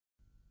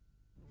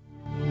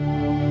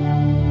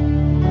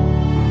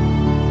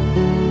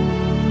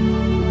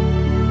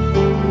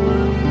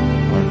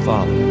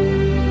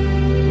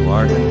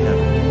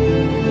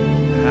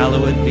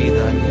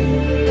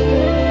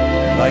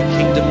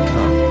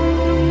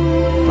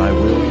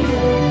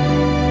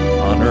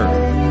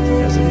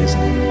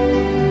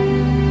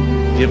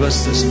Give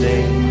us this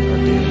day our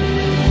daily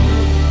bread,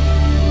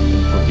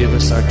 and forgive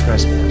us our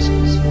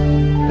trespasses,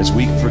 as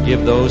we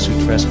forgive those who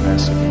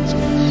trespass against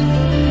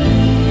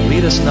us.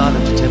 Lead us not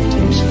into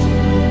temptation,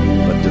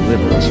 but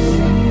deliver us from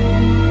evil.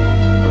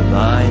 For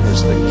thine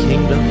is the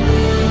kingdom,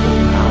 and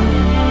the power,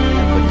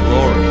 and the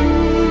glory,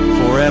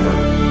 forever.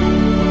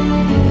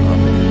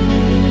 Amen.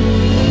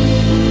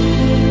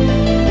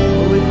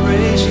 Oh, we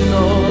praise you,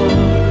 Lord.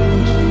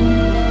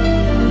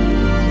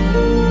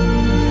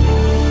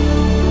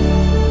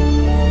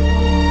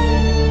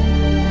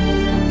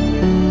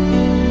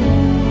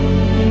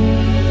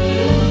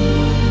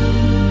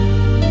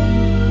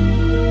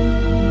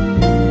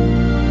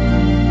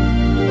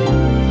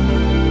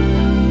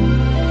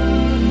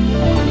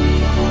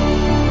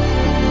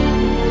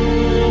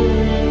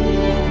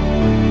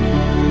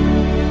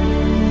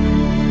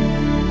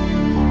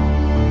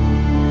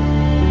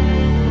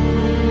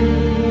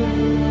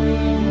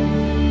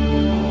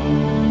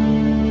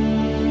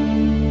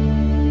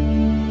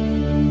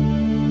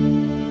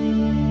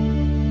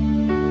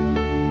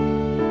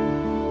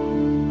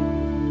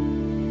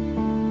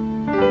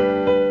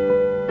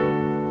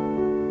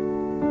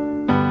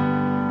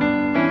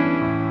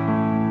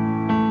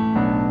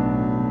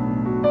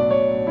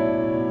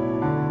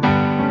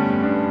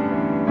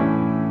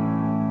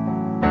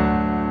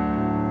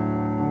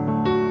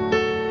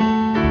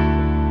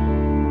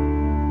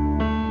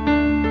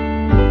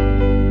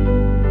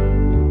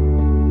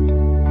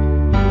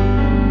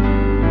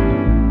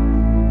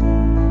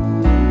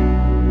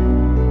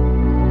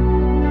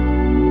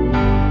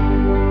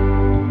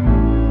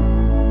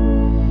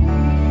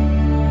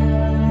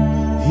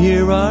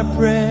 Hear our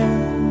prayer.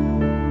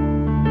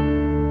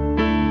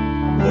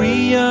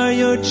 We are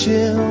your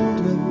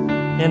children,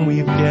 and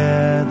we've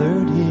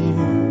gathered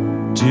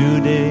here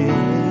today.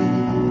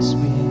 Yes,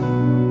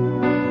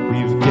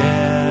 we've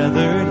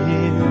gathered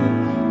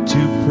here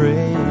to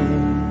pray.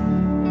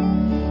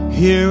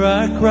 Hear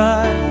our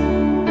cry.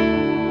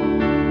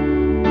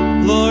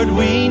 Lord,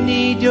 we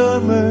need your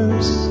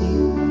mercy,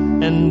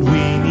 and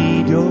we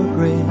need your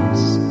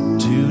grace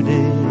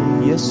today.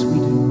 Yes, we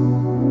do.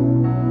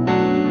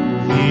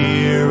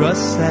 Hear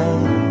us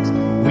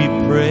and we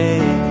pray.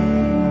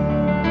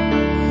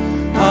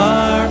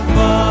 Our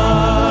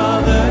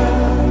Father,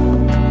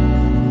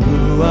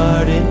 who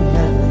art in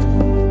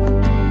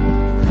heaven,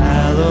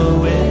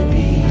 hallowed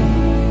be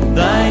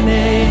thy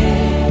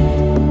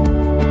name.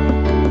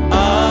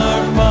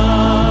 Our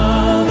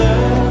Father,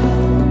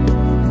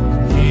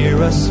 hear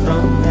us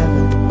from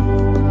heaven.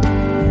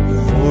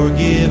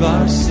 Forgive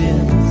our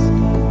sins,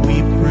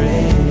 we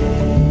pray.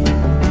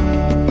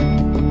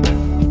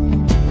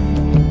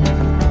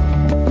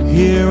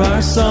 Hear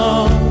our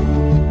song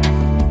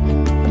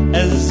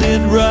as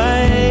it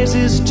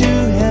rises to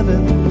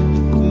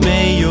heaven.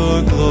 May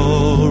your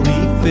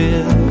glory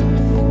fill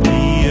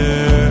the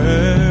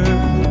earth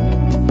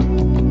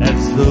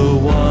as the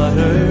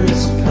waters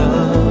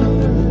cover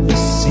the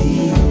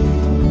sea.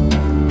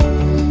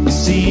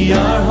 See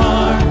our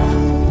hearts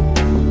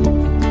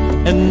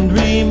and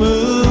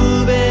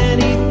remove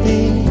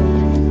anything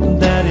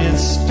that is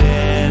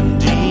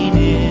standing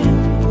in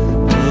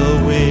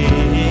the way.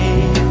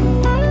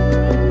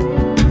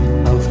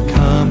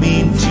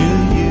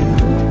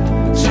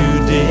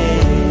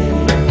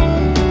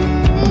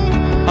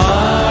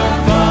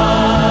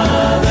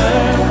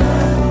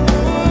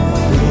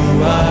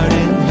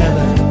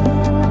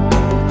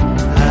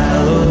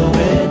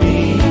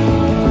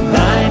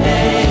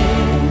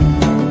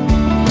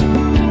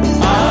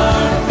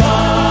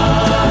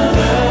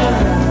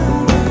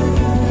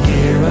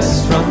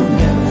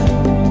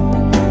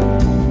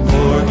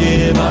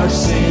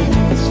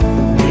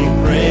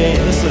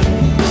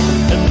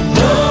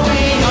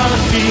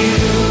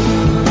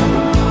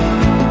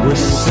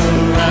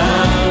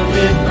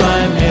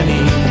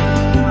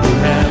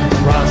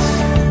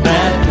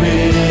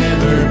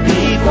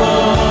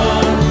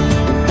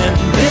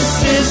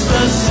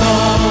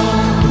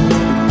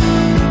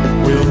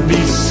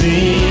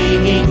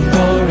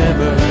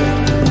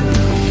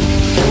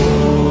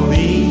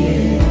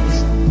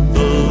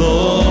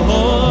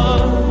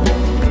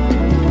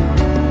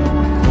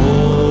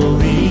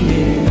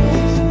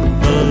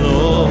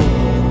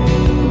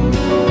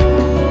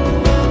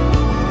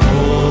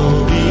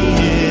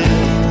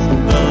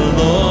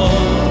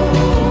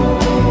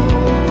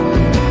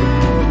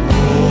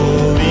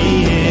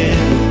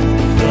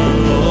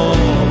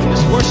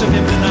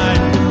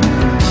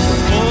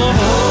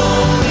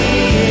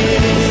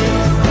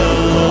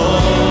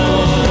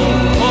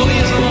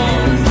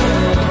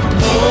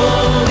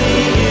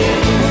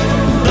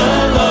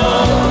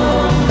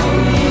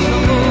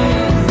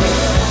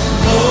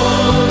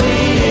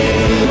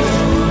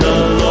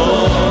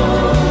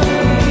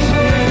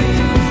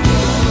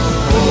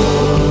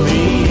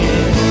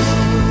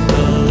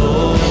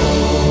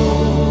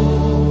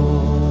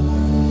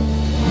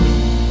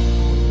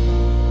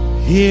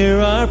 Hear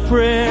our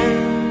prayer.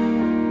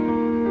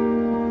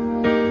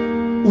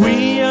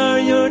 We are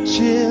your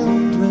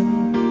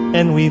children,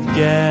 and we've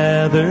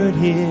gathered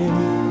here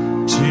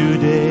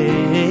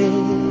today.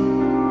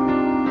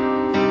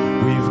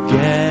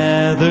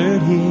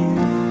 gathered here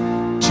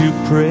to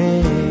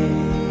pray.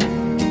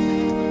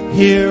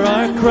 Hear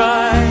our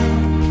cry.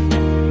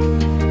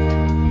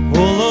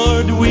 Oh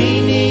Lord,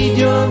 we need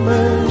your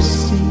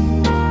mercy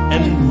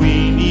and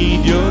we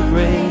need your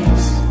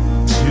grace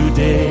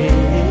today.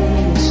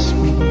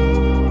 Sweet.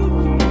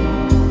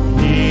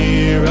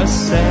 Hear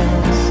us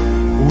as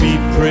we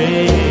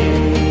pray.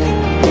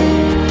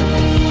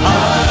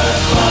 Our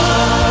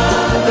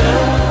Father,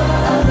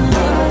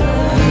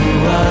 who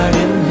art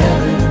in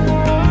heaven,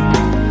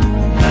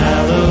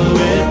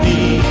 hallowed be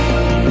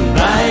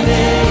thy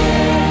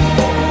name.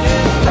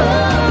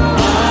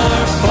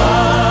 Our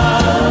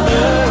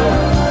Father,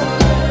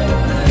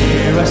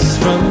 hear us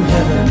from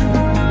heaven,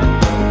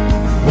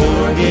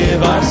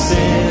 forgive our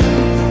sin,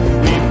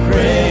 we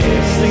pray.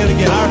 Sing it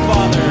again. Our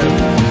Father,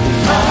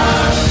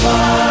 our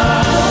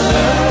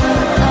Father,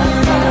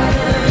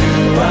 who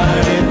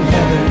art in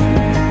heaven,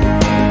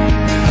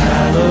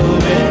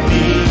 hallowed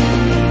be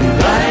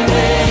thy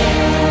name.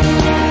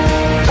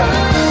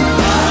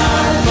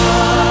 Our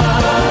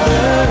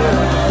Father,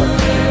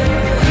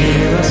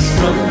 hear us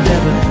from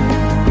heaven,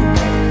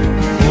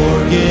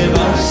 forgive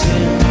our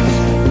sins,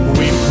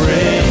 we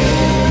pray.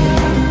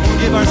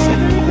 Forgive our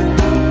sins.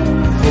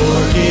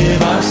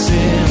 Forgive our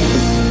sins,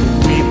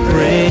 we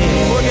pray.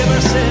 Forgive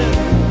our sins.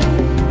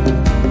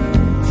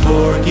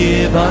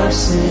 Forgive our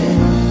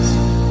sins,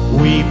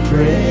 we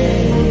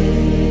pray.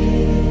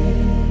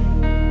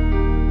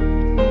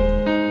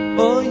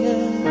 Oh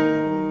yeah.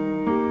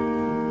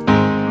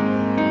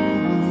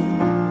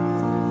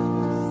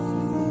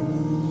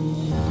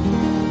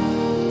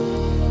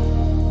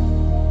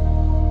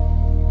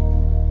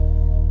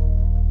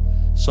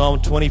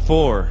 Psalm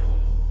 24.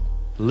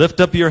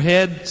 Lift up your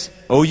heads,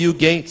 O you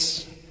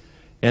gates,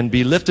 and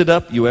be lifted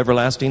up, you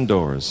everlasting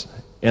doors,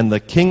 and the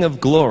King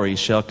of glory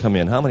shall come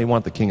in. How many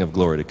want the King of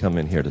glory to come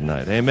in here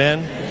tonight?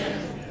 Amen?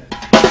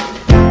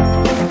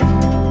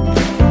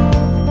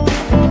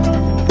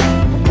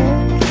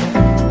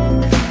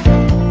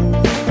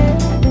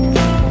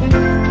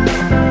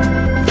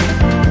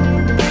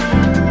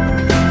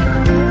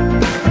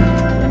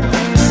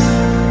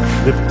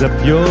 Lift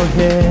up your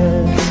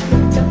heads,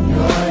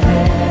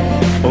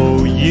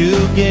 O you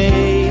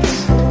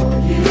gates,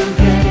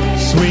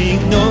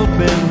 swing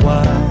open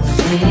wide,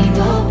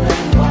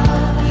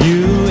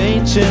 you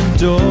ancient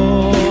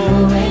door,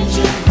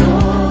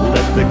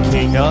 let the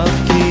King of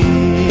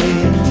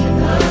Kings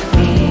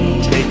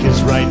take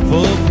his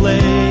rightful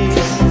place,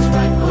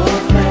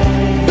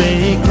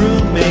 make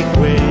room, make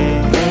way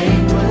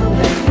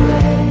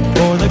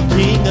for the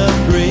King of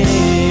grace.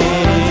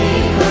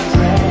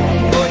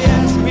 Oh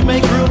yes, we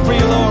make room for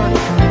you, Lord.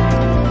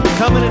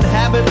 Come and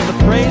inhabit the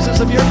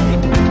praises of your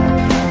people,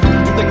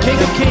 the King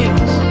of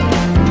Kings,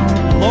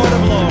 Lord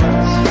of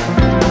Lords.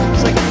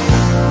 Sing.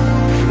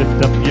 Lift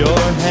up your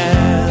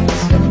hands,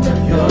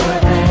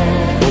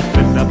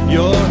 open up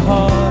your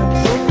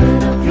hearts,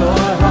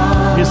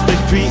 His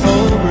victory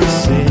over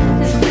sin,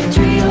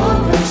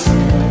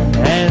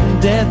 and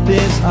death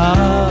is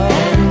ours.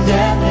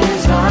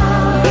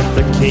 Let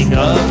the King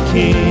of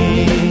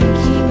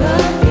Kings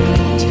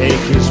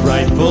take his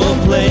rightful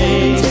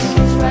place,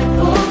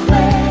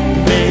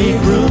 make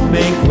room,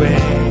 make way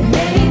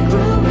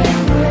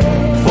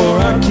for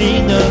our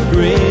King of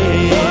grace.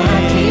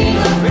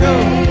 Here we go.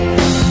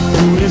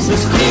 Who is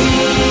this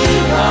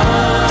King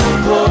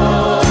of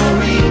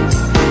glory,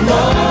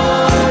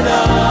 Lord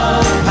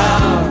of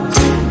power?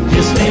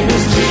 His name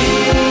is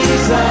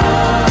Jesus,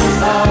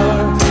 our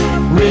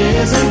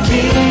risen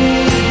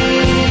King.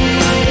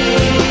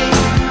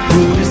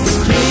 Who is this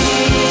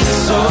King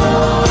so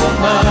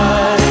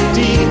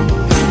mighty,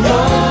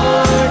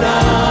 Lord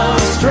of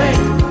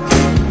strength?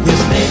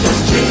 His name is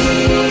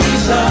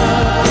Jesus,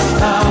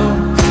 our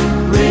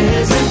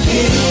risen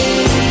King.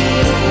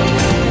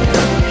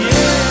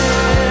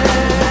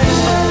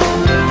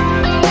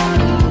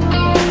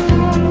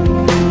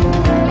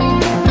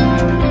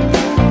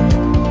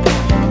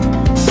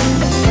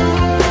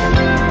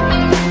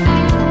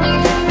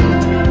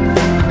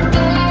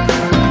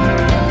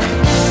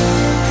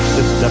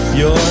 Lift up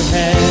your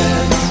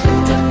hands,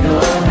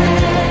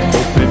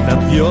 open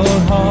up your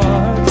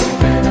heart,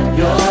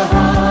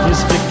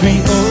 His victory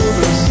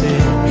over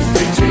sin,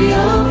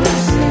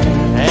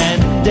 and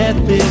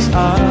death is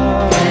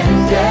ours.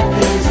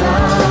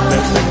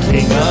 Let the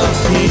King of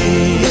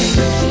Kings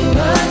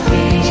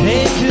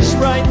take his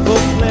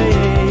rightful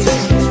place,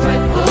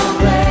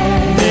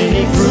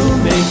 make room,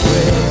 make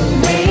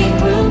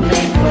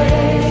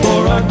way for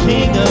our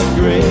King of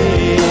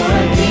grace.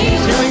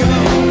 Here we go.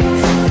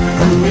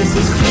 Who is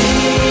this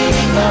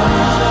King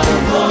of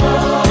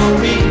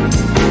glory,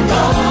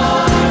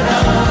 Lord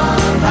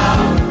of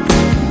power?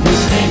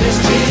 His name is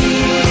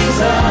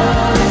Jesus,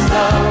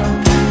 the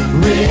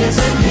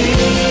risen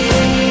King.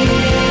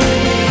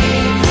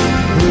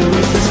 Who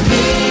is this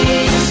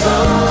King so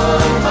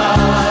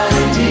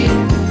mighty,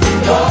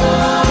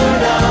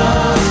 Lord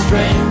of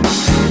strength?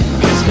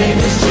 His name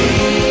is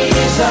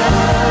Jesus,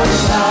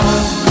 our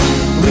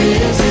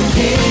risen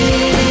King.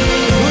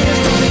 Who is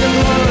the King of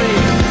glory?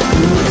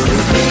 Who is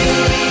this King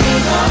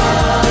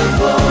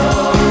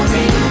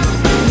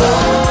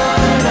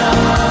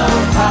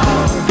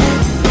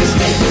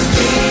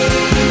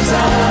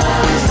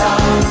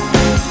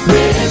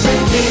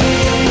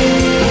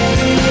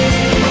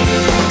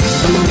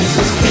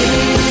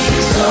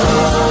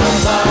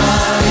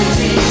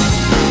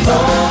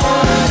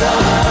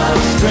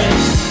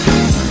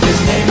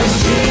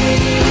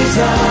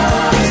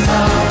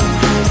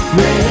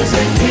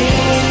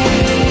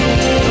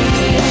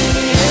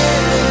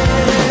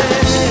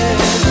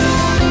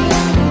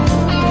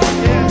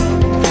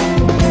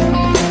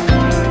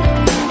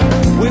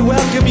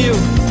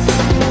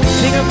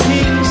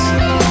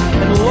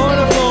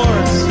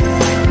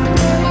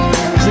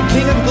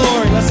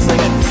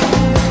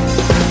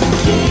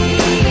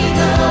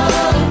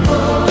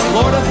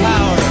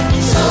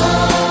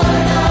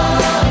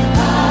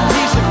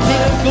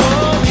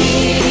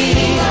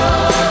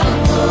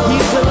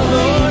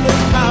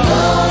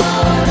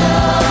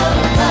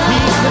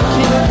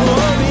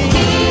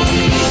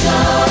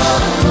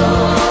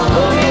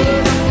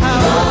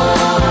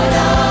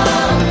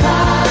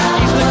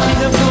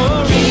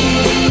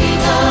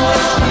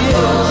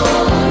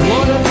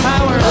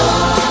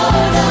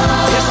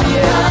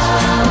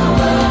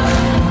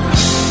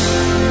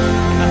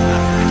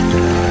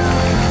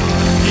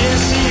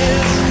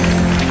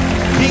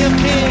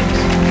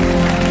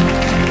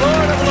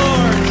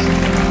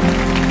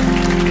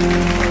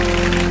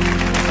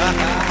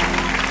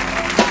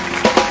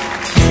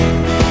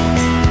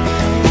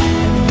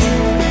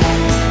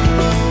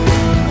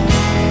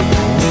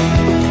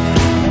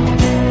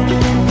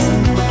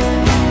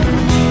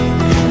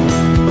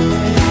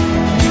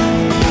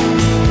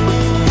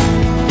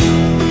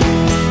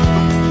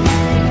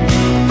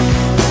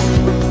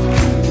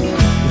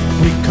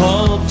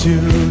to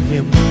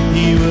Him,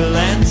 He will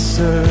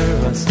answer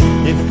us.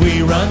 If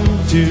we run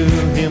to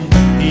Him,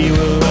 He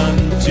will run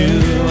to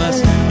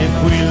us. If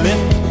we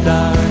lift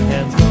our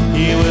hands,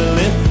 He will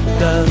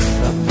lift us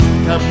up.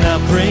 Come now,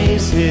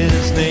 praise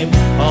His name,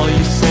 all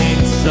you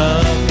saints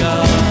of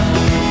God.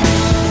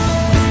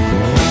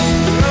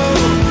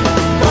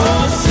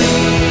 Oh,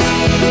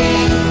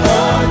 sing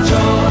for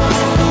joy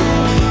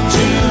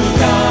to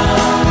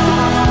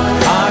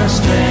God, our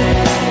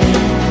strength.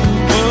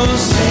 Oh,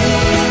 sing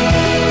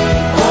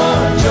for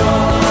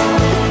joy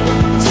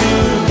to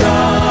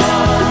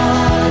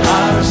God,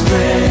 our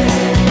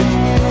strength,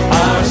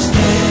 our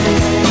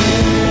strength.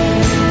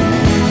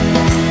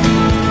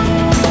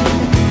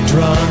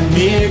 Draw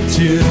near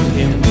to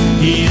Him,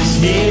 He is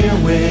here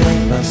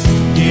with us.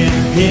 Give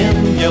Him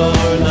your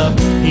love,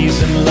 He's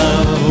in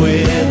love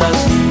with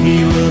us.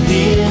 He will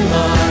heal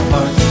our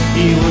hearts,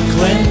 He will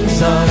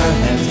cleanse our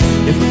hands.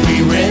 If we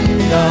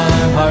rend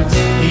our hearts,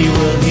 He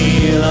will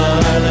heal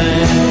our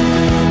land.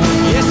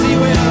 Yes, He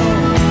will.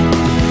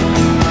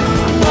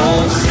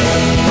 Oh,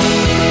 sing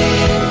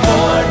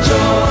for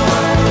joy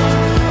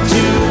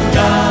to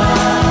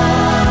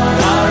God,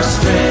 our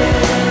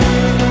strength.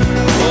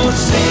 Oh,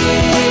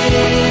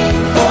 sing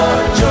for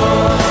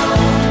joy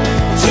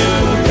to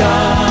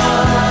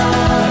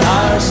God,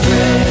 our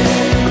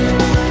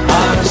strength,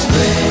 our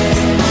strength.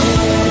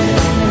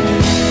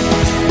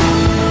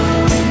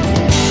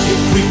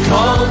 If we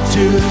call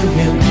to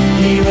Him,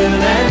 He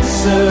will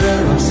answer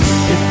us.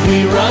 If we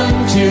run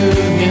to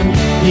Him,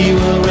 He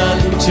will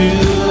run to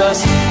us.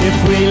 If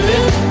we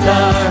lift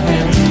our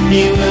hands,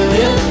 He will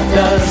lift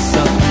us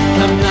up.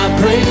 Come now,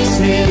 praise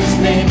His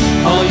name,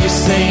 all you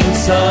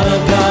saints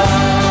of God.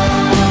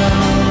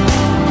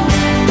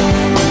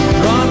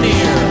 Draw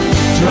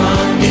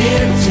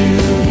near to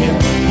Him,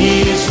 He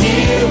is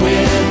here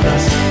with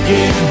us.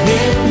 Give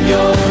Him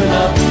your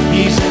love,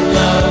 He's in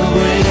love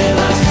with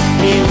us.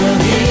 He will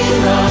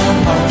heal our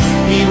hearts,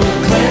 He will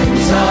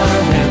cleanse our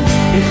hands.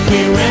 If we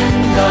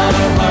rend our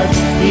hearts,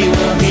 He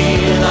will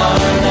heal our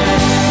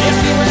land. Yes,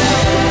 He will.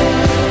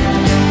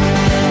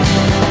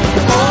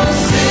 Oh,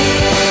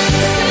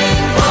 sing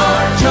for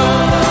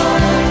joy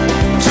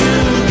to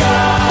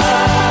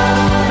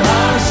God,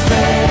 our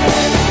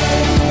strength.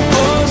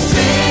 Oh,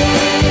 sing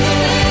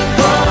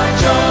for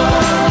joy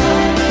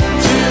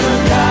to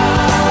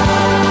God,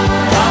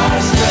 our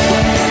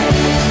strength.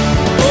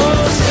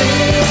 Oh,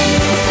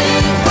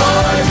 sing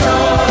for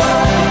joy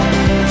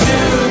to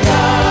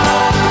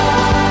God,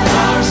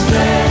 our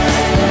strength.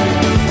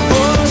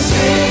 Oh,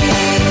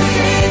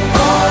 sing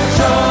for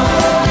joy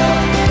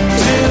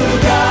to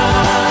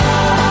God,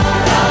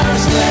 our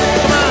strength.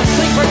 Come on,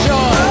 sing for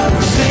joy.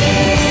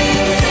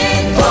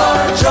 Sing for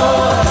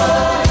joy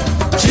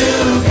to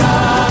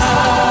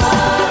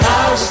God,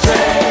 our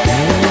strength.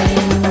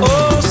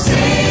 Oh,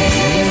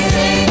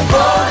 sing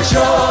for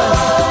joy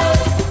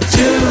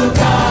to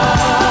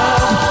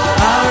God,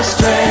 our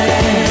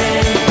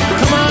strength.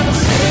 Come on,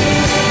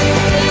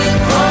 sing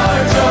for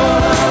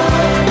joy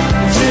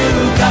to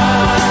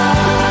God,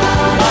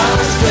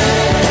 our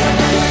strength.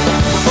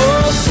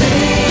 Oh,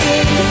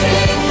 sing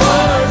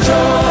for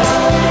joy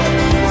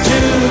to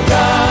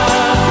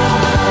God,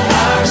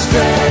 our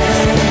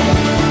strength,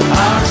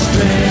 our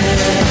strength.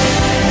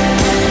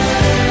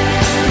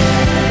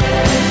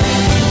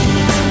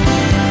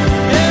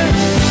 Yes.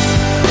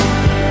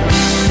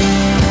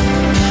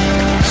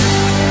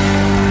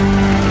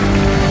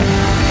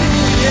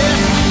 Yes,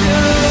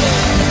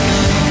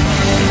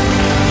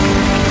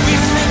 we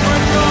sing for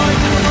joy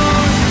to the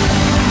Lord.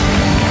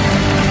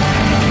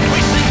 We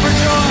sing for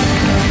joy.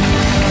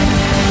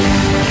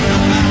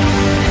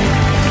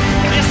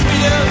 Yes, we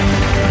do.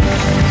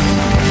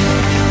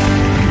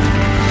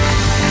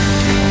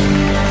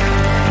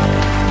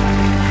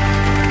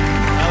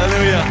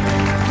 Hallelujah.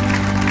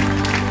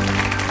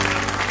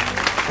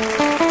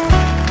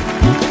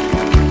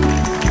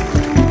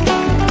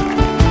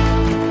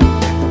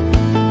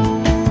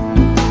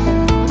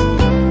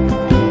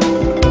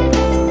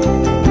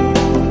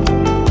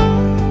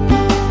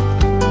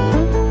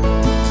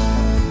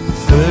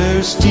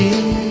 Thirsty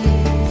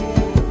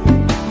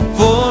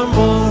for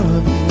more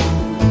of You,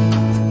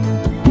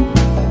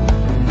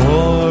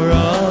 more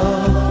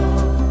of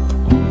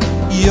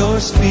Your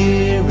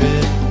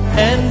Spirit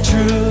and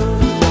truth.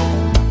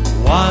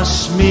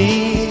 Wash me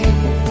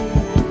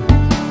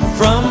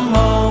from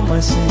all my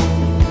sin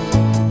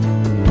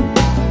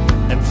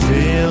and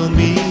fill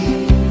me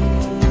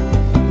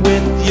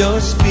with Your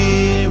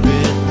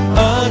Spirit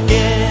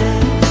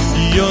again.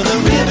 You're the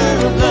river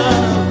of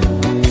love,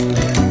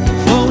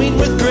 flowing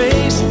with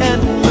grace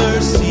and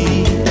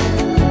mercy,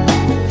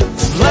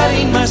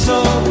 flooding my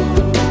soul,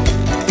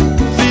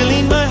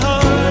 filling my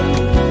heart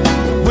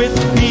with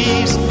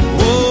peace.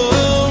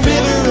 Oh,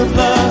 river of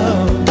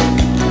love,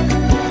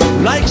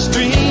 like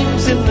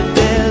streams in the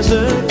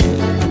desert,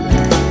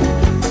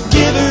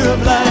 giver of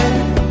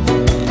life,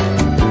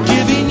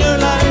 giving Your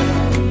life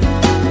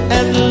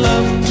and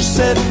love to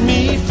set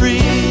me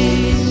free.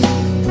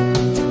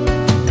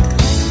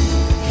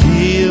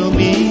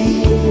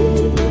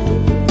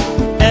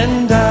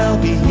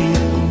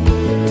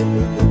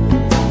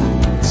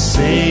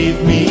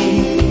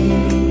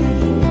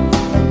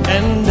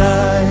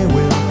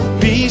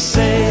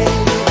 say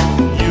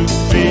you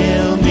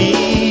fill me,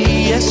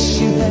 yes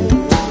you have,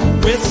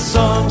 with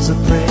songs of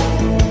praise.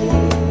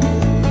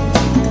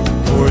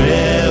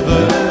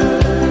 Forever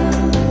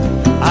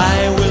I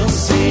will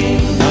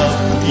sing of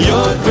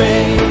your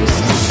grace.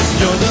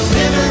 You're the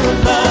river of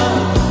love,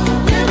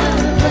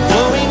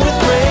 flowing with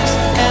grace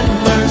and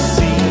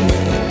mercy,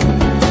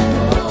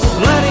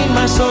 flooding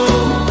my soul,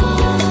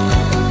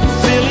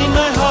 filling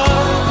my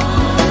heart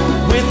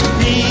with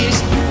peace.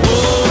 Oh,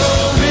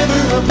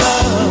 river of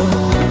love,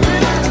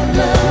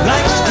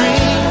 like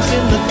streams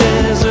in the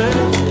desert,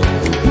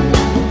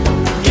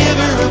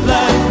 giver of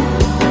life,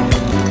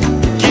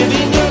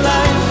 giving your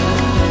life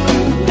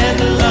and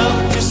love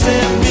to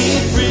set me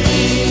free.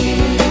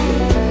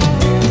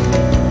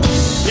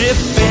 If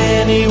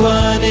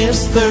anyone is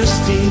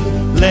thirsty,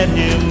 let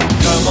him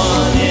come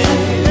on in.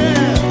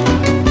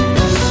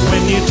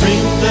 When you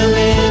drink the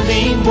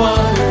living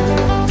water,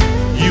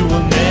 you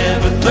will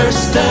never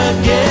thirst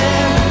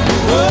again.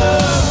 Whoa.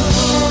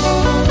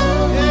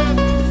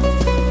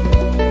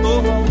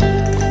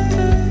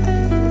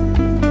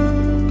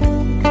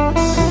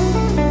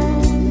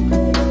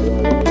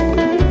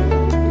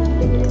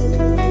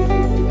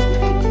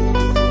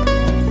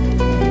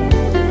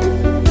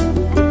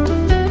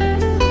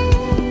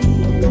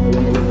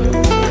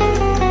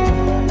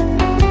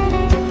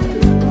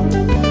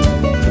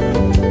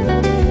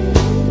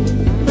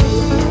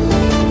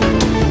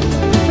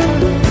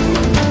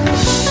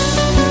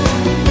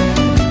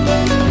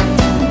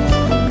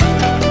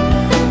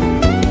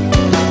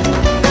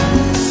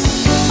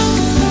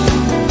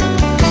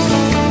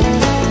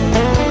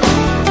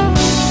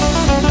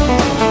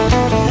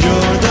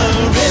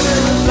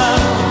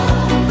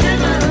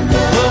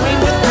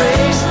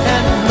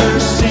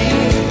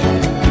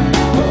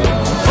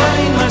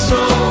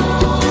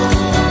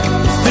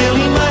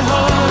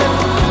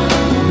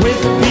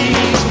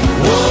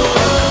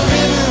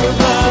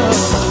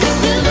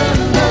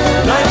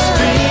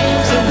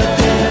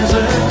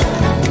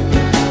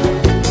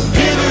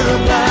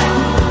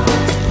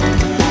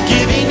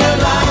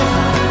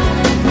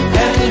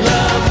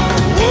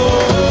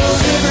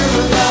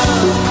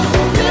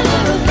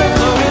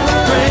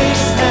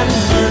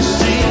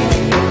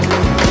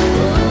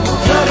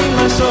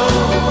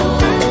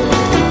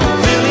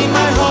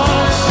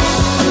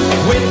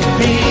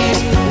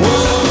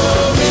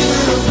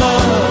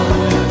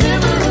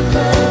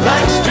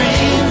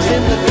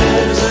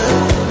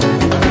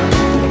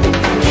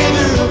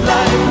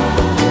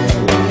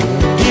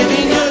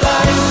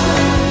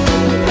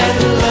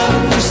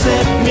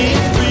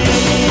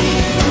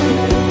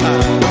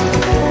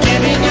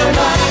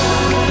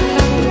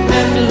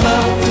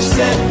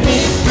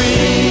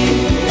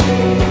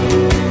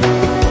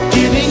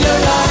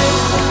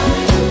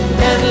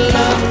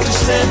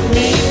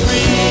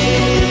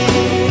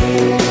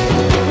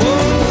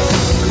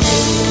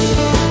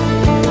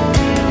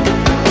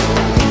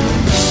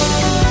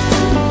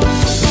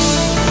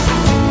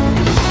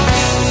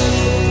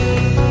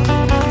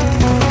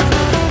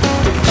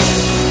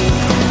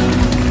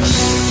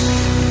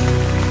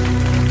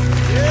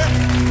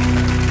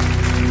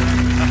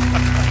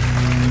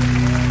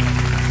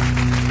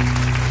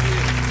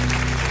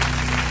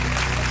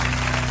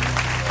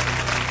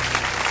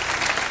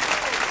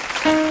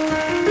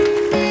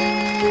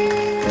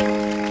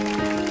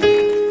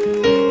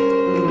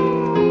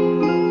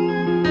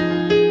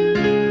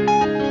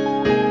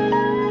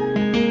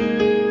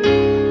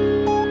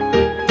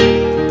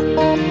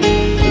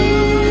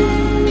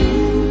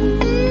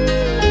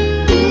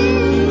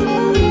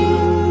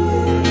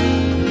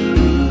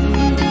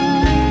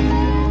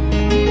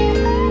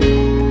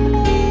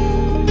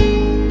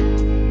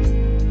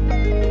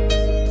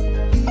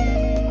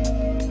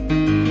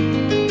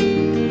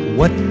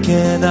 What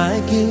can I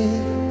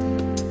give?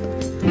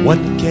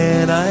 What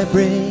can I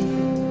bring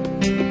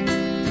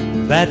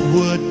that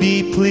would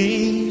be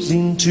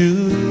pleasing to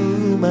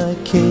my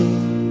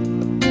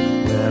King?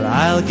 Well,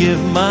 I'll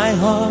give my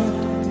heart,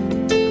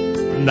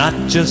 not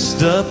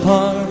just a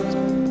part.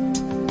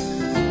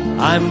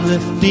 I'm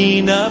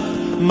lifting up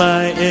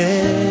my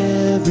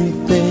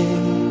everything.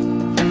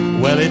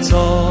 Well, it's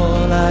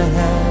all I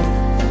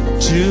have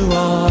to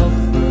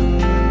offer,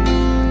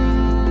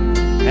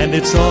 and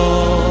it's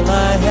all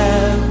I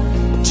have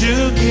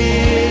to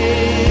give.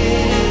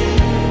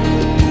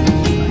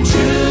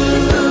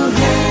 Two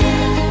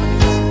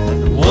hands,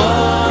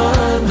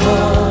 one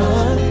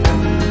heart,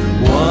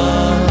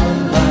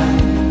 one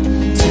life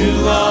to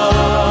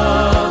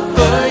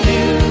offer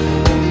you.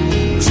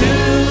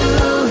 Two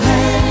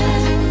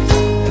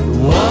hands,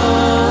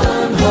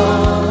 one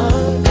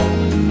heart,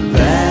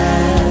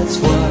 that's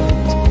what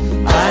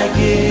I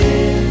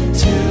give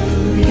to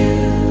you.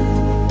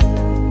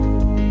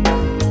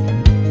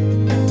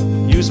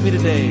 Use me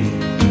today.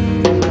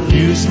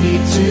 Use me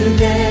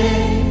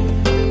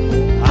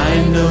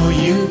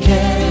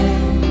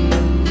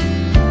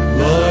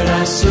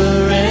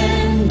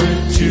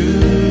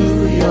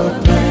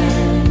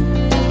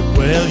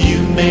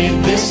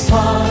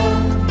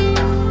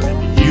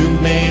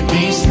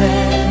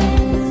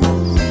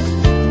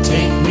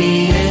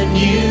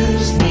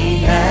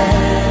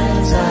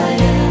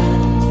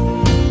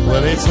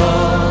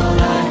all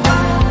I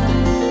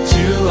have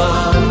to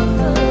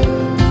offer,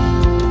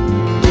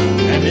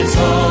 and it's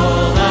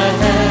all I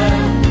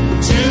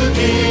have to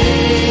give.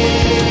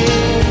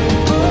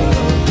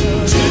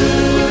 Two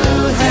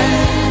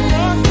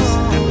hands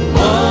and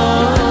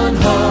one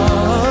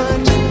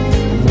heart,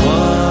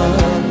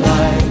 one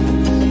life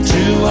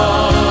to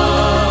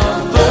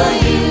offer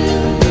you.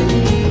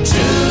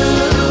 Two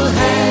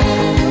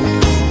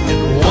hands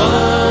and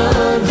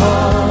one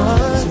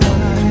heart,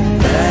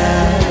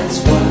 that's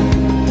what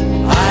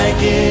I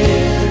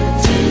give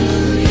to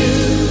you.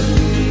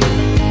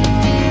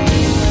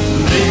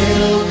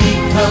 Little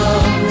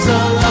becomes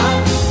a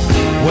lot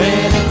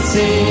when it's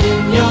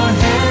in your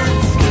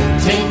hands.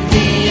 Take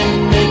me and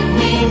make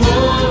me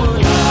more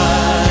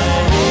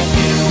like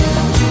you.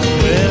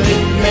 Well,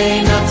 it may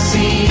not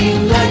seem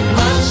like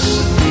much,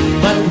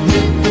 but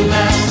with the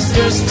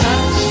Master's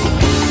touch,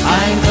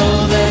 I know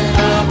that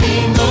I'll be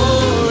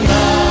more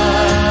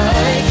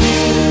like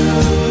you.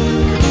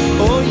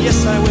 Oh, yes,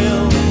 I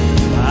will.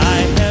 I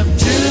have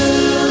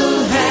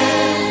two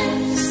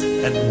hands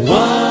and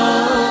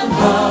one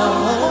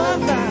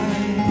heart,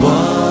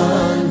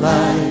 one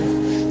life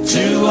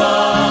to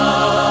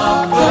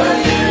offer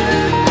you.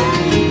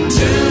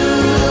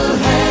 Two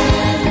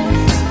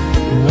hands,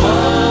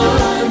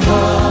 one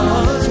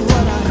heart,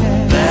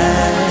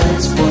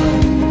 that's what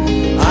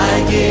I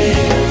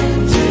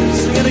give to.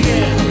 Sing it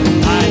again.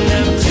 I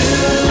have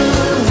two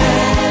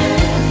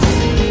hands,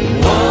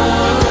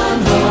 one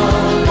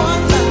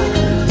heart,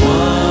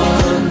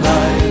 one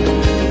life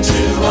to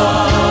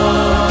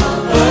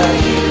offer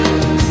you.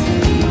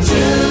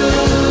 Two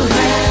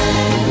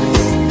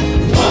hands,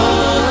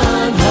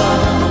 one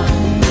heart,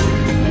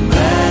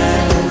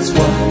 that's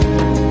what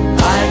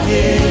I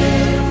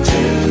give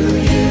to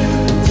you.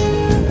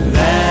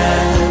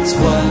 That's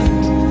what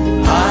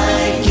I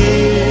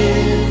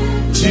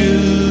give to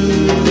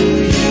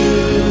you.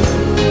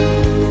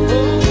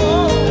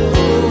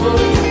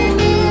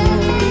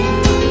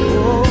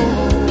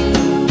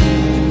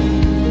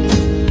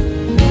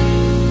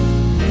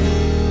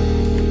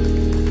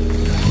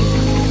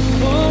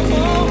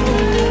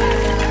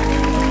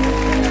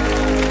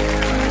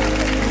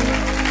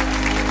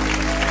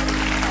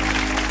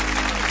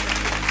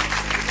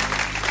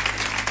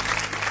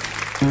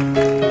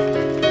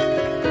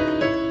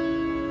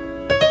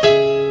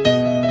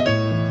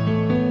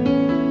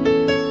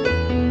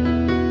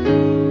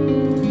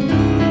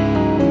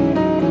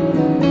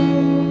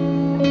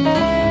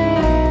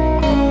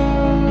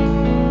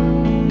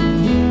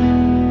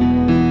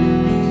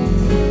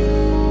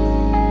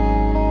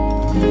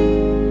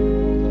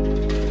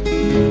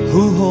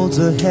 Who holds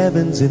the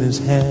heavens in his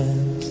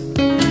hands?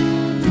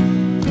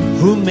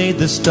 Who made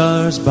the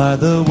stars by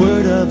the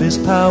word of his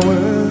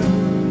power?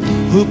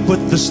 Who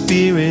put the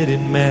Spirit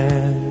in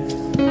man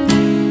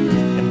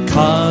and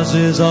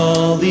causes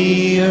all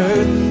the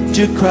earth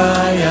to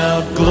cry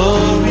out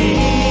glory?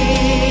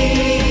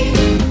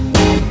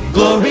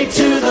 Glory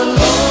to the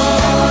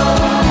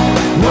Lord,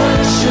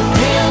 worship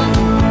Him,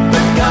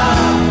 the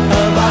God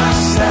of our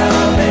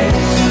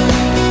salvation.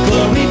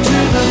 Glory to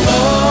the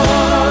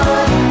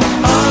Lord,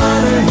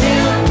 honor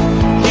Him,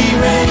 He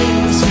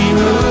reigns, He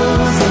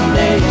rules the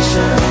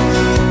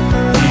nations.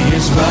 He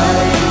is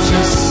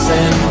righteous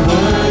and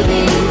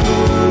worthy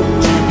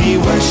to be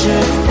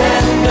worshipped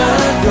and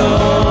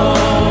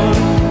adored.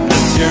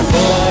 Lift your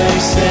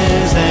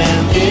voices and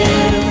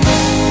give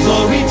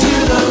glory to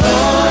the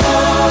Lord.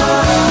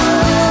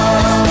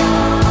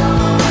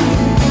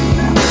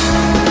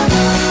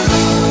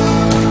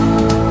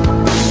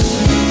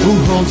 Who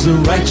holds the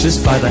righteous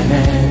by the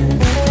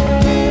hand?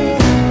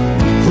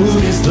 Who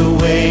is the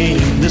way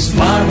in this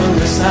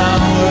marvelous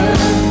hour?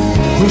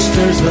 Who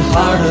stirs the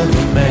heart of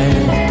a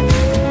man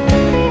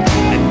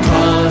and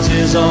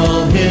causes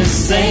all his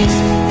saints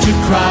to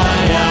cry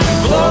out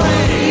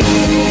glory?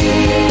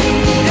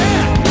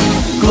 Yeah.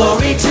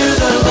 Glory to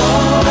the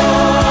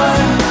Lord,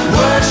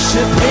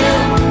 worship Him,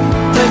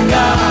 the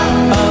God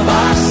of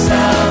our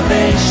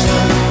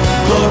salvation.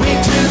 Glory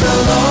to the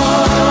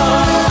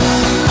Lord,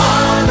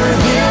 honor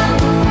Him,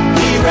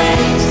 He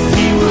reigns,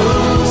 He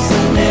rules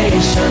the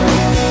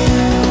nations.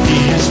 He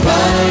is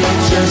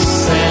righteous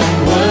and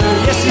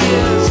worthy, yes He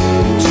is,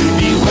 to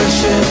be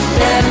worshipped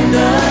and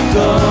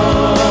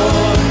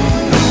adored.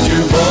 Lift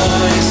your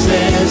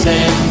voices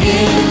and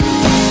give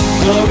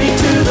glory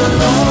to the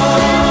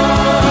Lord.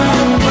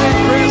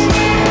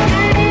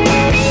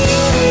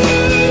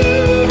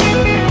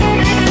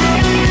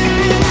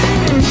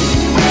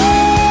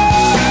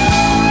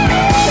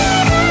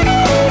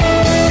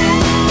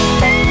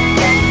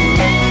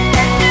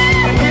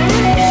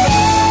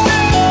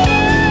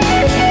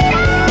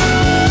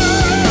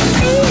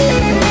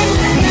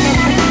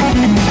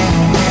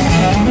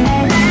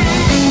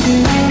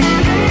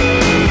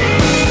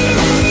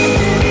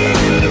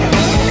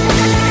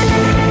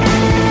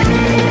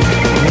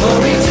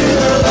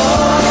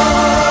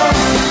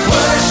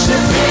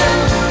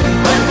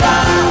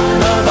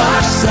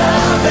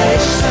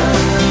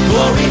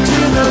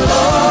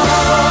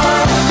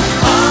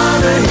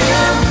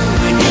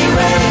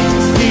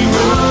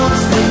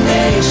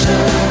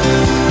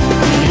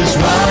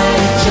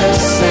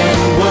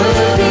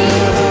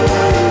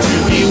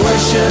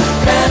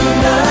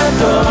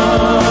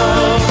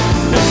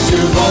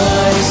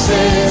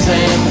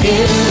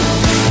 Him.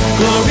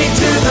 Glory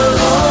to the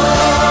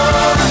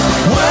Lord.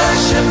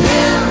 Worship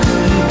Him,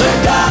 the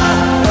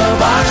God of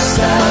our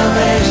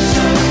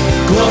salvation.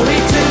 Glory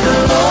to the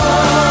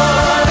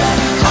Lord.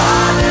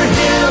 Honor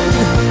Him.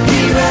 He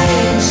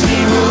reigns. He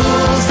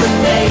rules the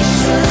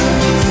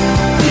nations.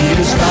 He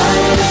is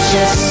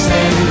righteous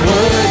and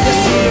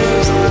worthy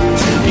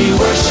to be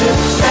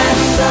worshipped and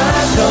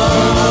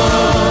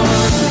adored.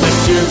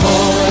 Lift your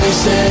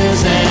voices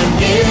and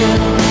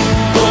give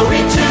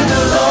glory to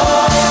the Lord.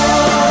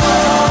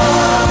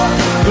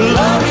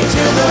 Glory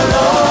to the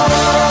Lord.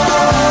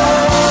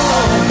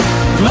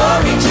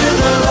 Glory to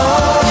the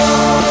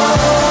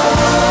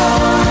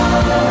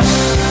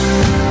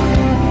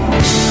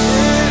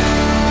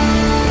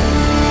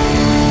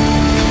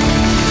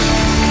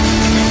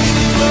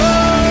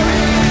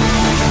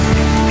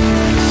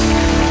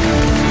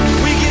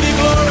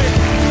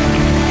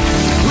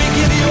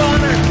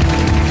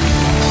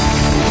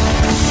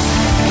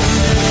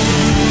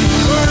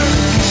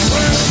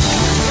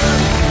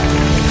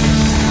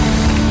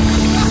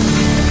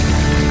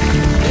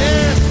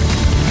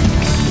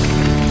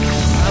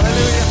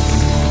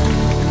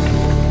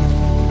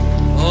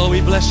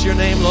bless your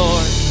name,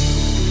 Lord.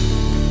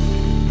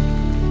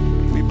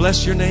 We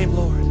bless your name,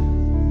 Lord.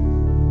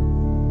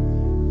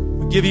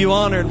 We give you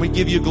honor and we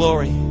give you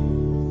glory.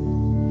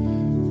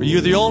 For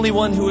you're the only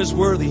one who is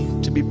worthy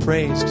to be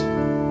praised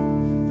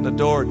and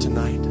adored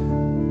tonight.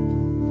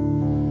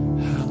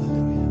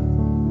 Hallelujah.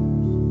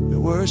 We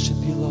worship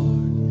you,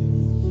 Lord.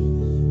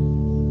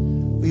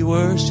 We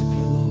worship you,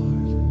 Lord.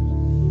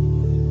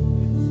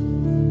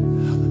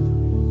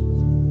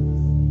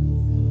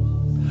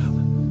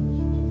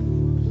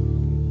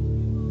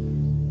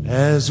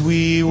 As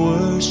we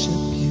worship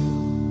you,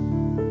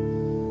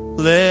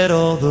 let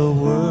all the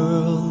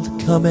world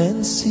come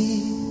and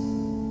see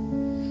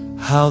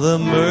how the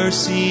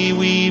mercy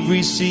we've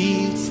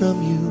received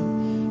from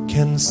you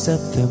can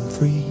set them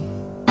free.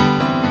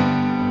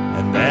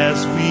 And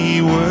as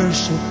we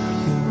worship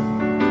you,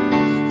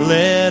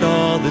 let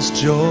all this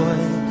joy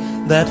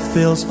that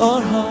fills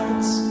our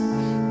hearts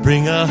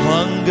bring a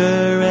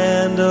hunger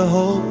and a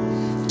hope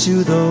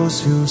to those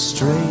who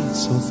strayed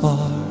so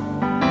far.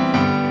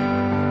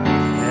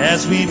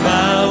 As we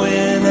bow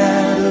in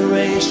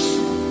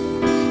adoration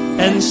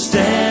and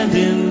stand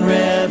in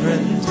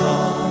reverent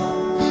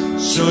awe,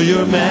 show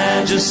your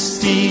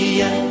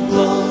majesty and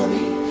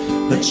glory,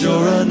 let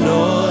your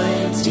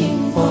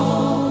anointing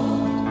fall.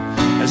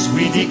 As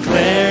we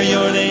declare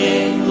your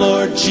name,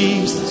 Lord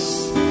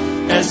Jesus,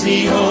 as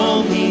the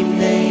only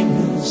name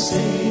who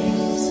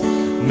saves,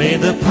 may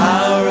the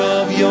power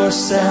of your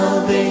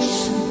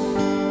salvation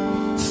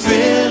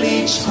fill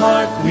each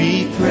heart,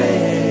 we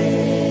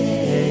pray.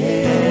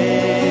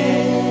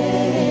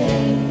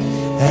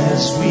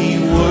 As we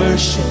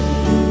worship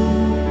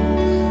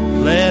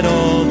you, let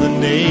all the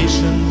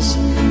nations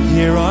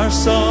hear our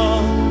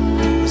song,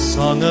 the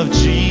song of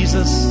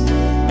Jesus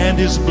and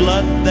his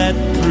blood that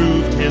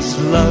proved his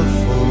love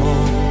for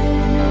all.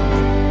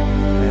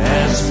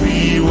 As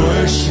we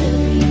worship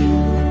you,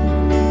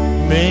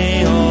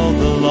 may all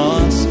the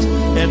lost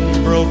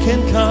and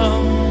broken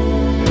come.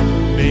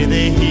 May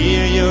they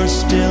hear your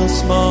still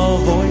small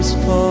voice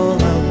call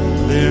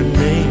out their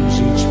names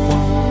each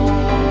one.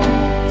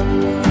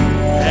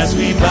 As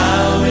we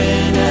bow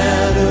in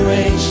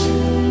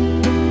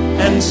adoration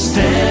and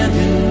stand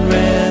in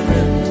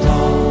reverent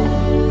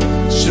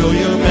awe, show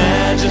your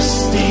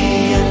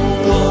majesty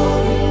and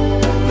glory,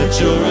 let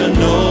your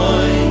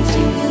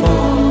anointing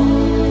fall.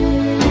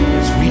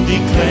 As we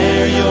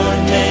declare your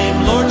name,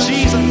 Lord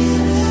Jesus,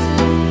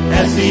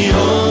 as the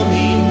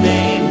only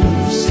name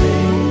who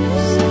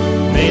saves,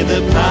 may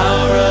the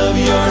power of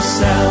your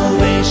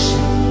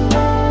salvation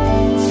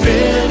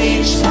fill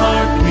each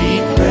heart, we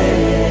pray.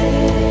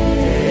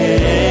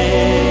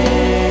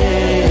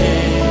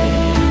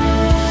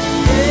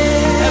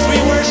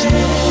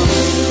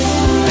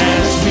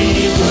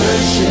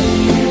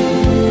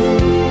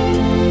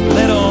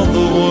 Let all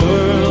the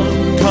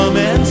world come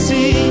and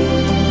see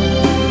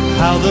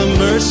how the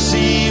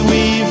mercy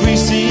we've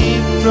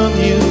received from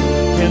you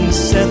can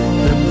set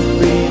them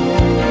free.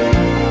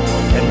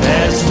 And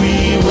as we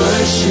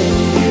worship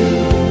you,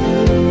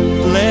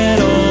 let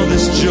all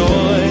this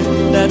joy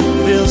that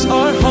fills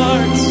our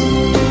hearts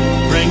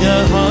bring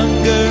a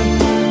hunger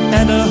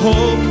and a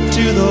hope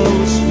to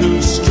those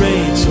who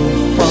strayed so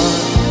far.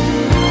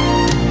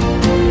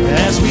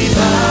 As we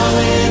bow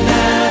in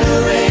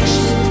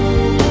adoration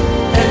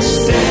and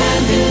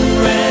stand in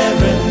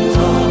reverent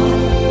awe,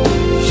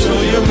 show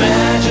your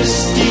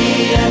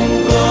majesty and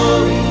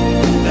glory,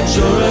 let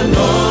your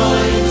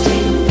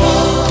anointing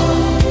fall.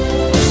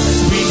 As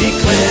we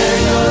declare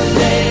your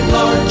name,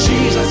 Lord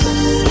Jesus,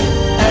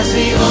 as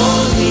the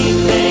only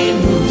name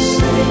who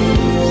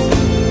saves,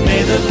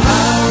 may the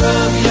power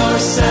of your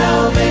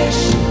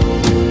salvation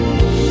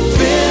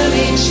fill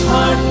each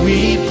heart, we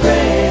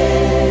pray.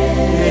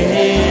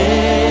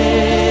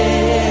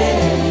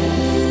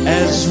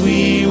 As we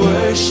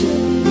worship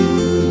you,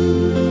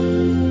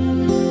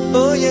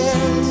 oh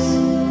yes,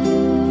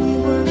 we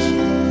worship.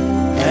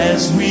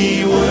 As we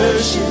we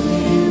worship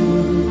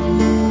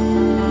you.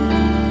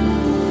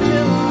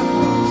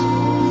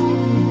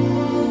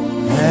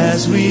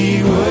 As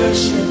we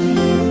worship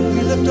you,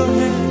 We lift our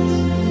hands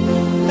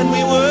and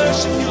we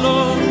worship you,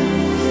 Lord.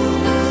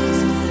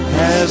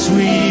 as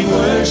we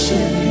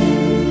worship you,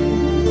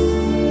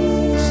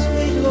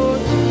 Sweet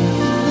Lord.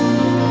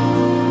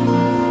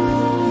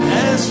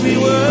 as we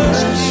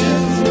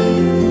worship you,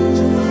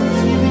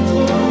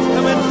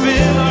 Come and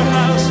fill our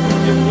house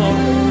with your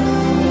glory.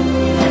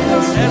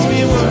 as we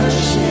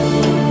worship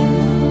you.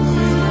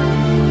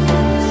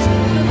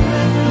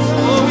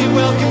 Oh, we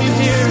welcome you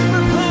here.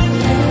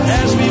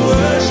 As we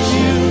worship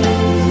you,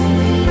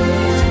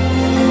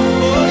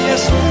 Oh,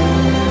 yes,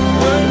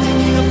 worthy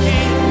King of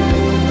Kings.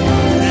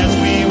 as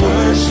we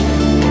worship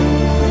you,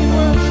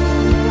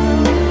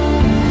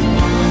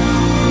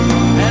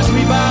 As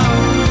we bow,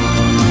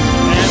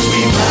 as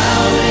we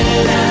bow in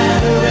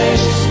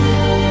adoration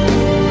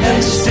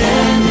and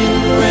stand in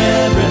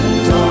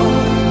reverent awe,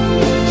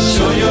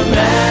 show your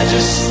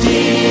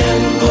majesty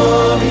and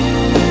glory,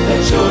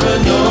 let your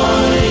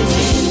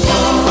anointing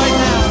fall right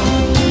now.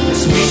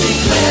 as we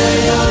declare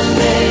your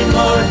name,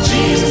 Lord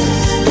Jesus,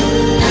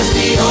 as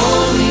the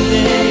only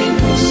name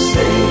who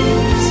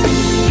saves.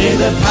 May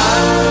the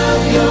power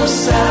of your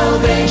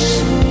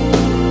salvation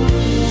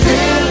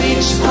fill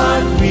each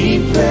heart we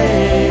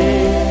pray.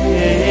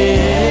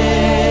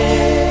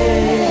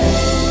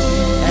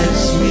 As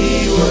we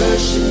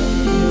worship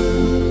you,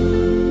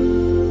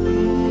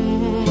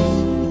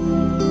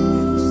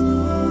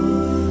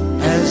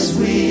 as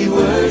we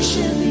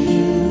worship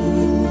you,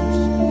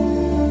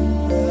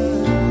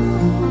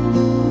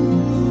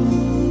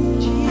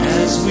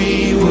 as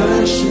we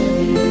worship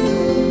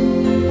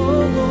you,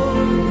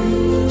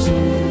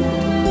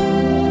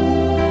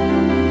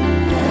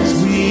 as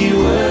we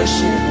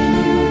worship you,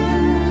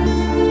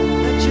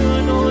 Let your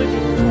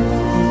anointing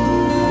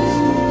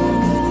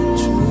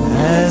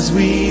as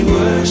we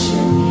worship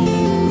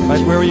you.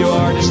 right where you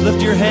are. Just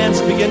lift your hands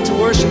and begin to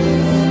worship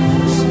Him.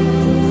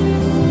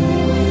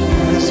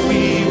 As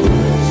we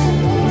worship,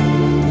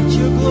 Let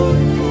your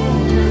glory fall.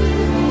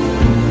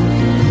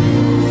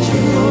 Let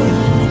your glory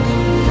fall.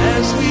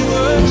 as we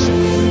worship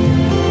you,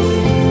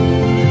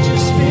 Let your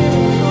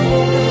spirit fall.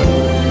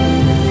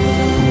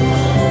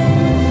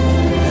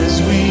 as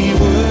we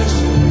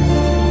worship,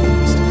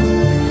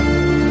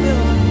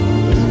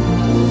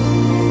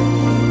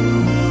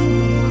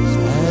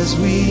 as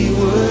we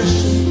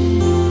worship.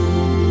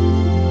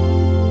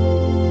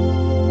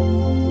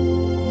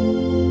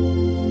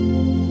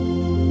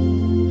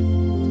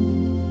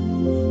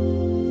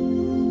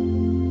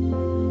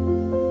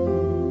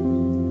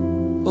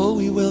 Oh,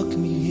 we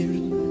welcome you here.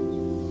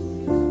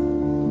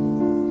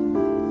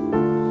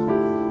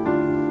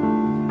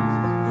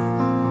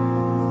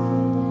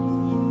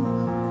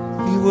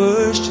 We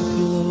worship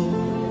you, Lord.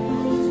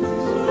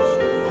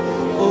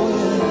 Oh,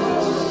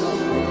 yes.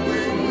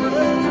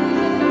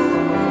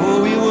 Oh,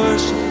 we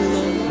worship you,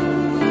 Lord.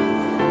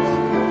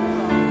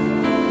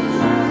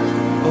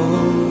 Oh,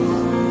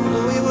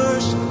 we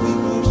worship, we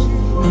worship,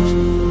 we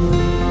worship.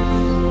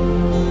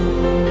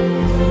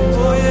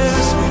 Oh,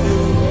 yes, we do.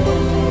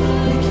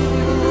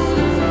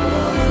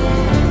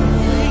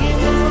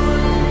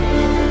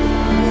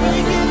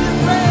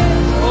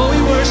 Oh, we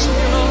worship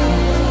you, Lord.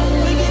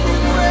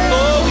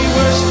 Oh, we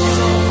worship you,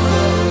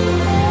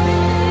 Lord.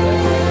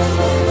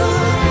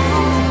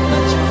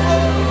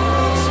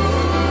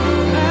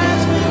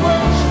 As we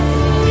worship,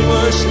 We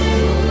worship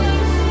you.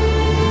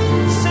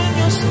 send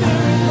your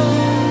spirit,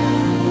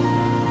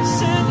 Lord.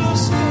 Send your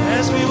spirit.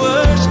 As we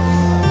worship,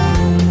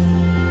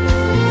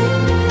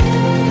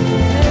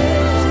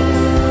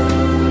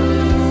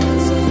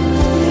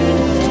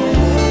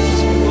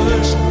 as we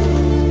worship,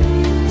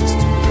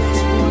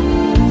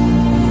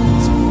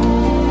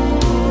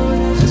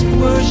 As we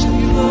worship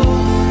you, Lord.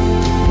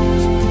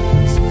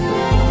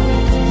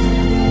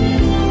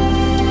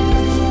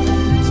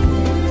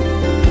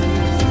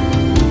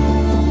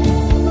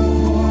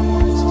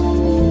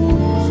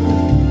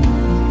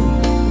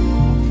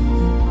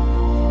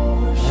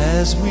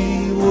 as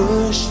we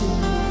worship.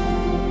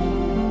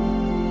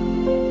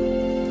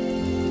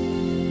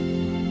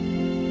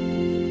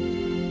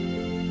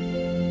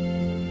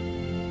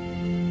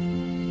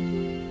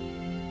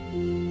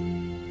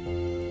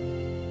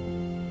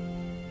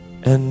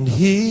 And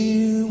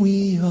here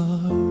we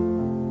are,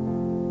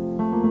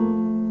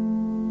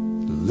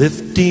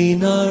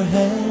 lifting our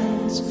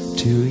hands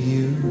to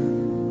you.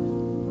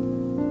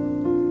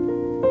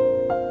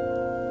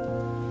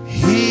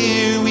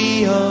 Here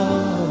we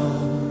are,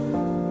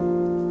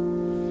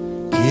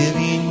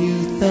 giving you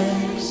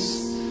thanks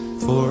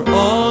for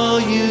all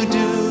you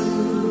do.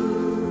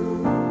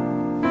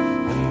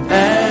 And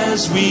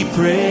as we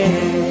pray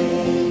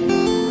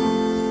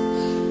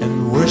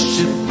and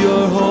worship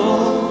your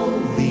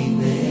holy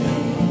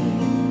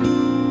name,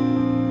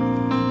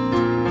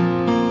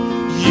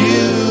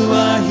 you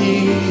are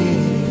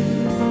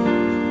here,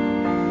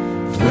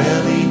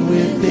 dwelling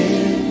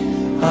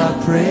within our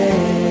prayer.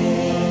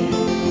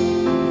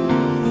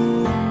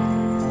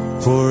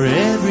 For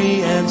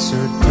every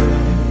answered prayer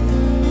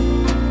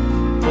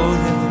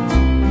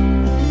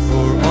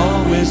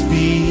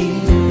be.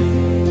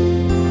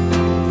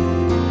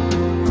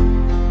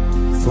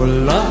 For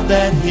love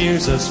that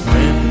hears us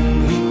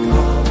when we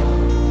call,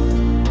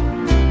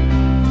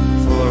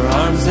 for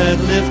arms that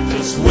lift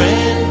us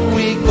when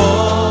we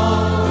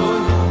fall.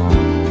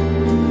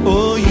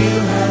 Oh, you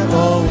have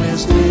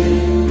always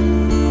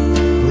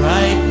been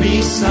right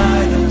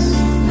beside us,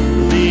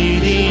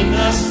 leading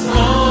us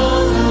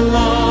all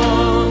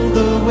along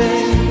the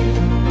way,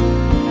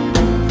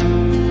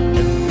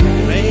 and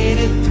made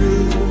it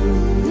through.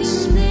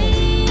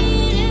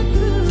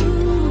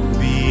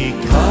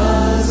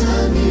 Because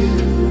of you.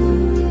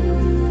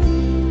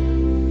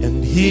 And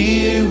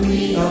here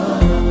we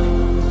are,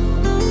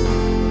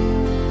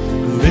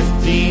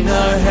 lifting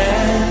our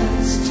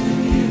hands to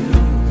you.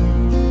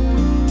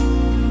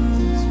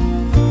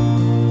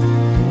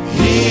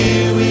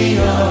 Here we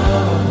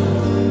are,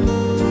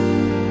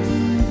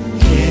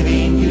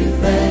 giving you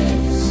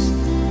thanks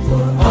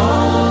for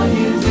all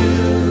you do.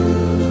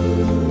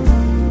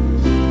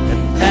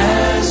 And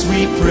as we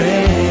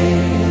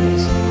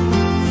praise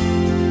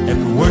and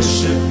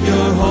worship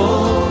your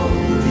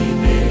holy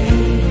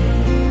name,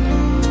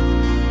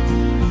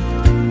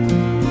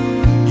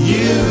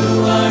 you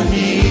are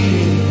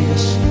here,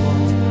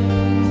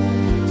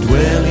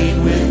 dwelling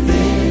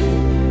within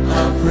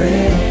our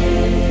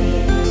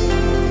praise.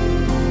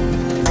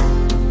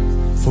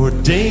 For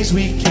days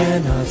we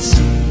cannot see,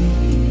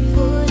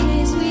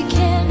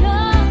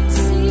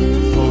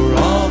 for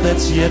all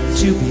that's yet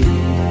to be,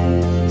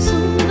 so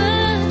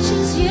much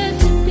is yet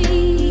to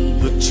be.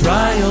 the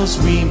trials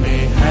we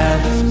may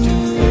have to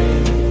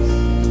face,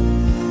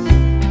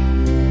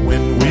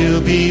 when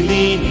we'll be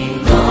leaning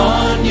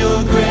on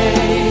your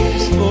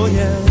grace. Oh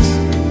yes,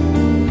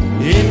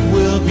 it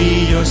will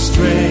be your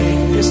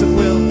strength, yes it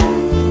will,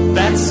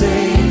 that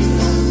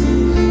saves,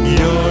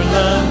 your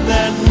love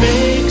that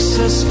makes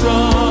us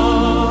strong.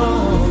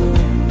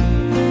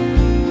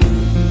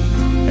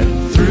 And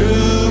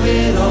through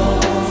it all,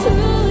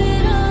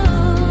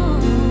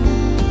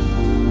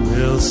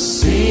 we'll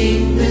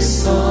sing this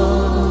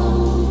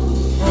song.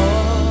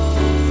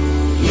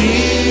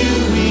 Here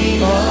we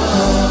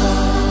are,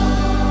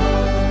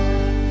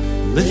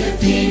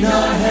 lifting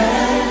our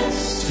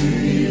hands to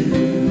you.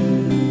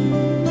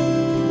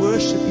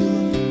 Worship you.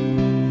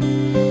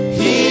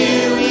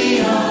 Here we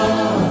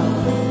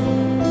are,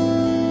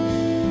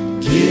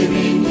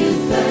 giving you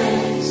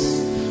thanks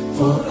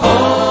for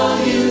all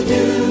you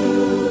do.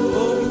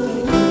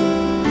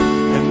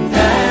 And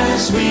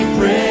as we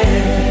pray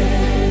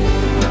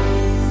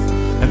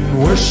and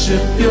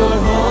worship your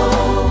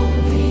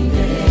holy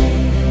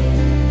name,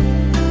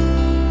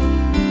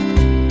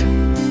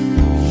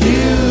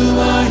 you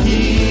are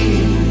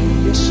here,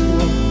 yes you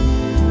are,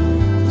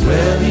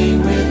 dwelling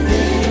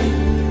within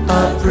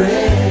our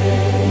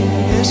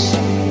praise.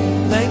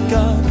 Thank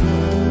God,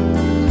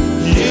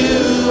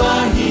 you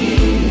are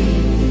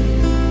here,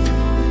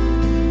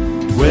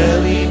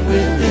 dwelling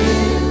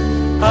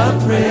within our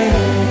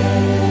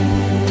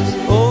praise.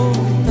 Oh,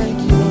 thank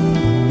you, Lord.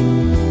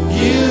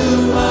 You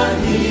are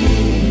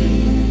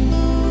here,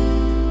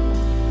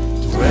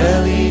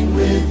 dwelling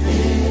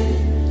within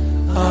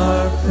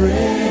our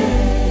praise.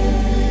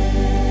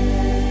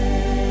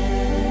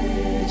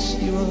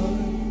 You are.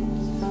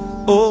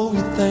 Oh, we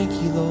thank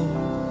you, Lord.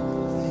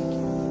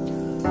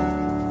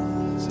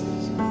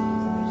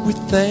 We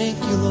thank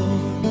you,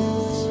 Lord.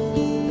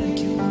 Thank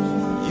you.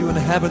 You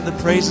inhabit the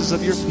praises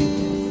of your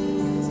people.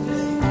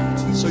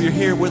 So you're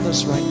here with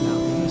us right now.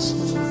 Yes,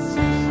 Lord.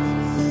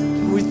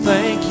 We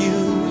thank you.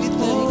 We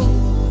thank you.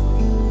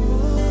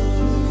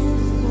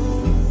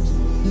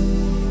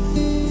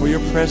 For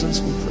your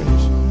presence, we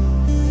praise you.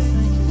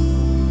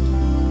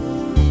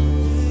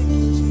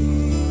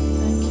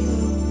 Thank you.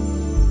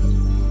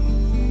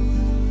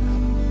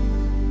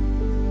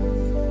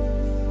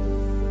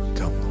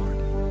 Come, Lord.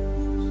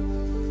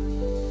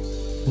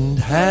 And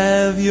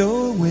have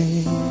your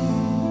way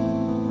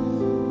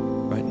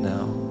right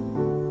now.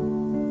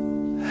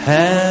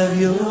 Have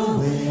your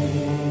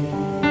way,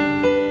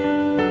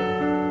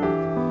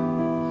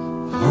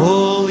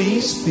 Holy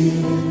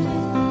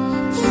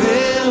Spirit,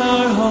 fill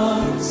our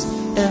hearts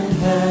and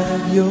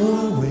have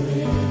your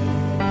way.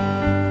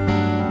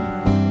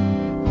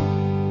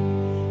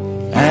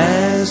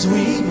 As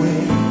we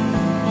wait,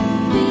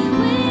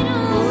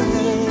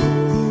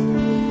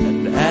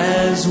 and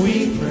as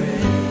we pray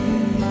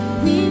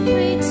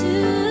to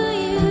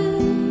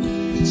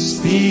you.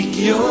 Speak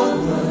your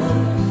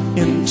word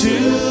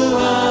into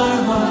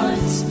our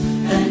hearts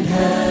and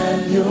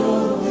have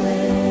your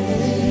way.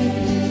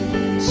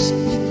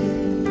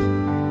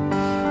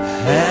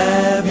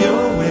 Have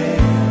your way.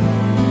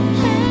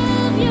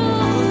 Have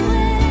your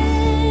way.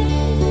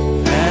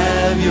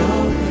 Have your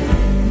way.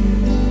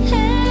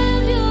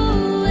 Have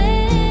your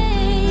way.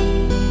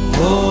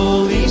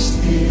 Holy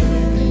Spirit,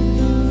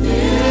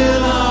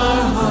 fill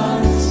our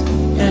hearts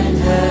and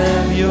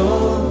have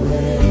your way.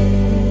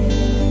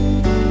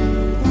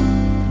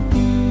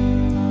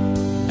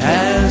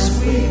 As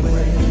we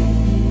wait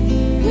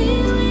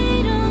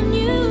on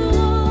you,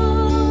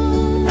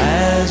 Lord.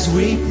 As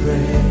we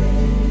pray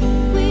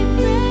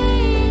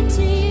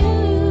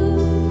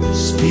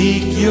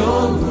Speak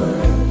your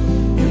word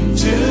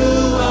into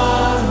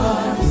our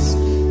hearts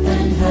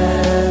and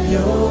have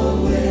your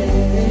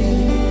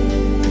way.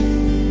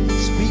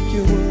 Speak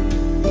your word.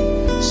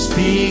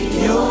 Speak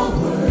your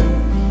word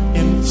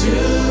into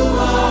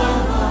our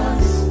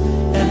hearts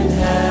and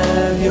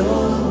have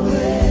your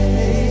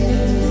way.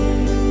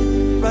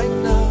 Right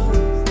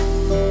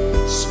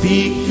now.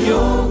 Speak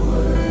your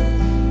word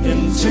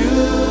into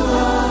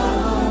our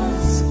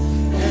hearts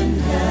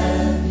and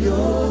have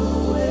your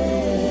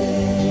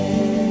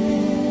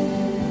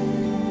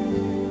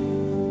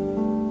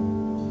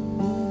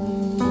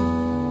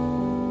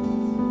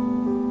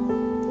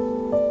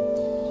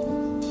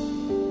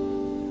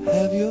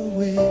Have your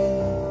way.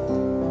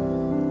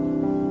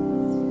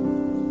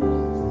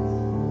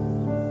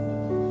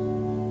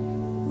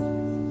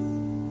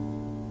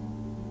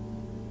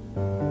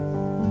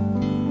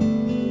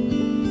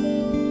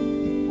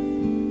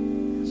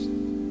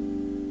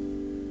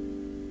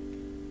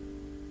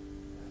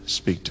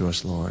 Speak to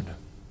us, Lord.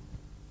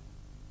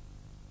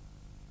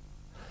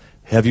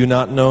 Have you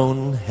not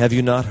known, have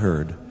you not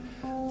heard,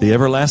 the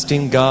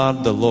everlasting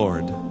God, the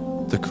Lord,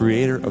 the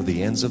creator of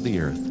the ends of the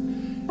earth,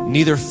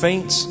 neither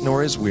faints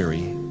nor is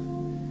weary.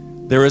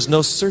 There is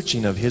no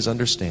searching of his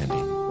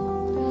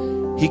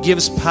understanding. He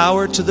gives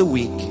power to the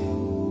weak,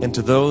 and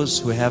to those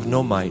who have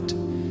no might,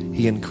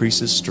 he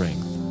increases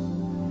strength.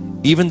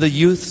 Even the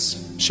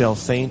youths shall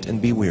faint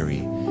and be weary,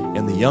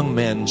 and the young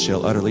men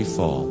shall utterly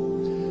fall.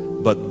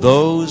 But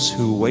those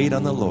who wait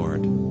on the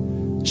Lord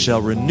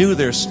shall renew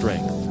their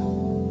strength.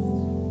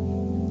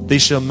 They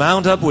shall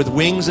mount up with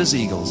wings as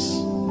eagles.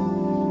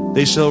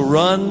 They shall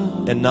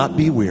run and not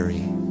be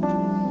weary.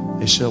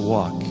 They shall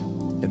walk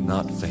and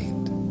not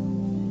faint.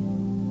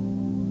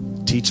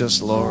 Teach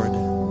us, Lord,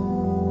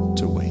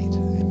 to wait.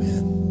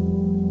 Amen.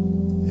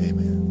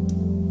 Amen.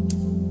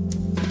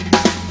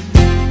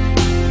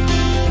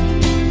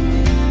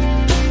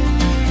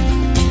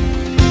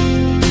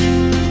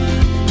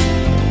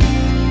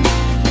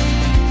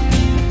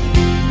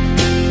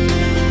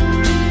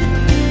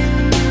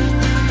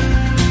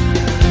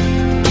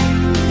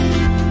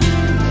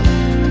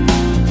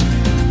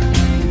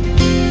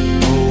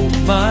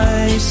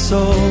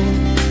 soul.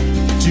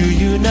 Do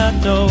you not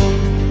know?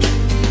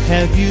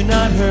 Have you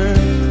not heard?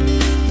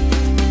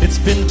 It's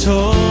been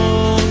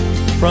told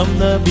from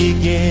the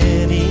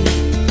beginning.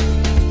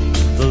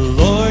 The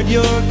Lord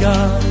your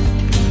God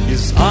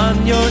is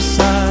on your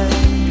side.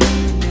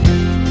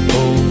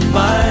 Oh,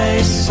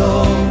 my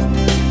soul,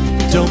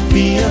 don't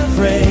be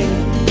afraid.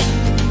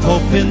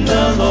 Hope in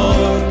the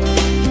Lord.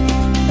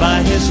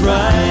 By His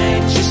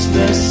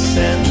righteousness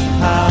and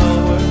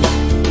power,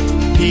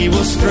 He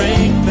will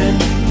strengthen,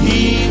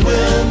 He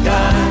will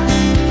guide.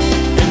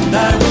 And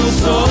I will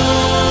soar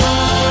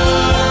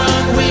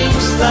on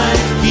wings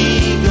like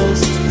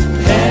eagles,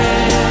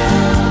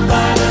 held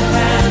by the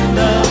hand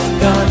of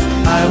God.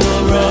 I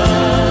will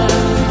run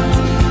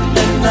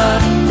and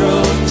not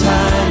grow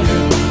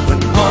tired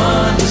when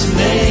on His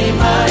name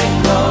I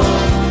call.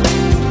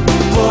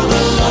 For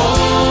the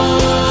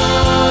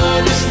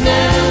Lord is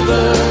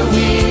never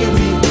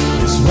weary,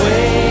 His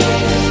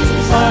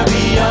ways are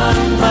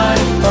beyond my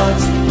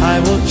thoughts. I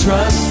will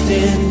trust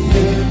in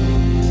Him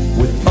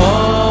with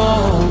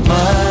all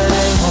my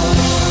heart.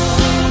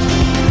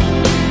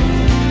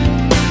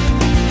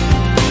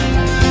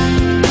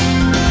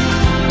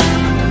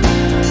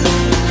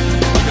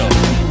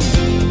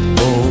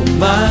 Oh,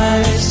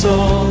 my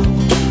soul,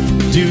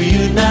 do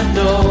you not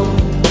know?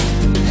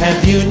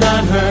 Have you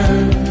not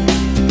heard?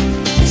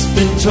 It's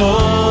been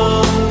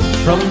told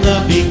from the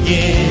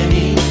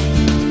beginning.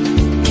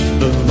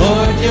 The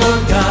Lord your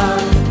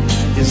God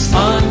is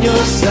on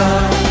your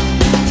side.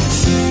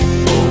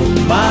 Oh,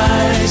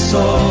 my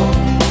soul,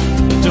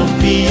 don't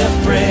be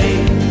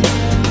afraid.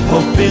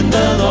 Hope in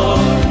the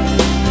Lord.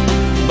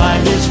 By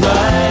His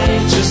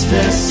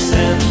righteousness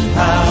and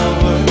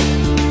power,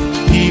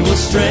 He will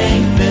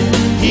strengthen,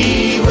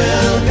 He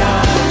will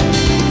guide.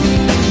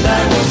 And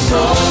I will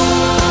soar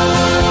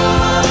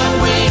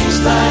on wings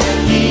like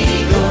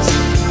eagles,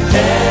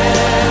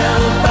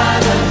 held by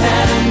the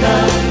hand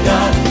of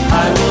God.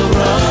 I will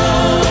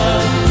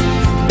run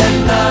and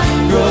not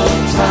grow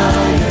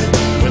tired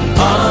when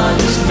on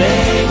His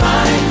name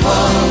I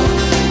call.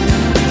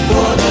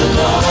 For the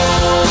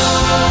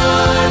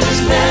Lord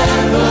is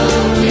never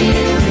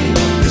weary,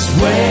 His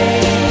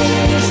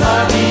ways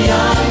are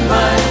beyond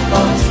my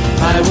thoughts.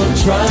 I will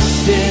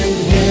trust in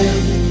Him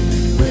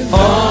with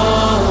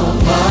all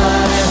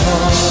my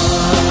heart.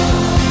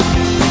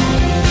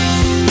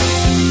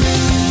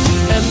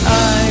 And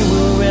I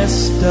will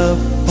rest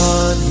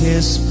upon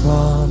His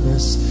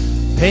promise.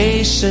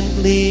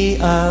 Patiently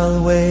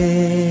I'll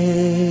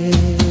wait.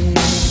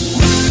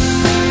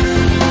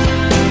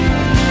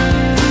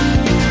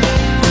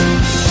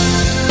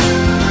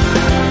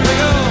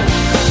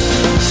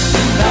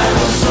 I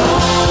will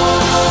soar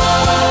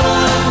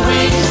on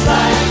wings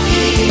like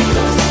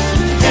eagles,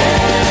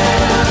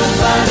 held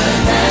by the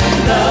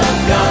hand of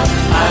God.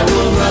 I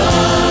will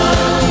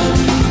run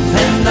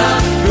and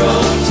not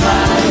grow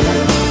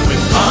tired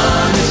when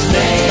on His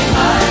name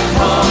I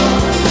call.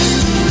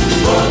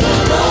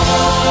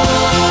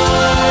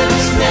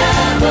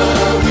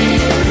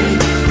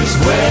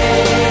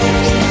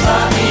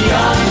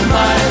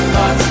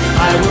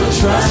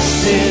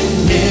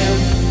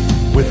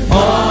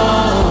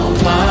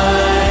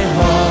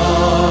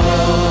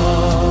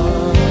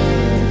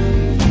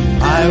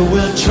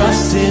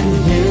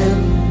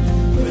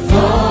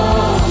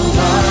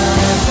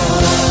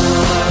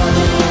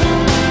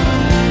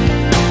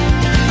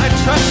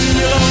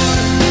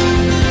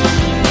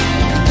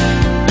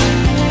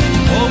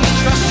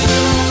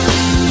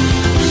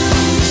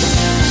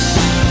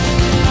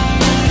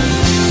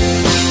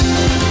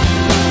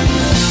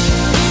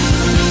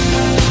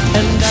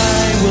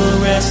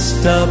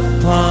 rest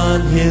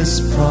upon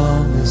His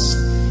promise.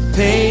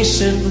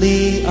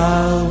 Patiently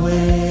I'll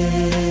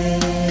wait.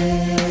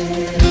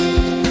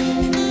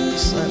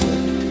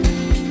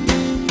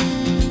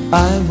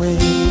 I wait.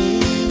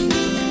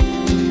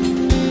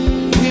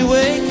 We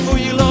wait for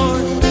you,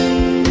 Lord.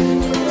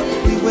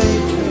 We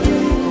wait for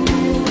you.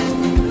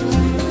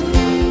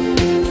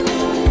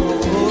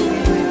 Oh, we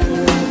wait.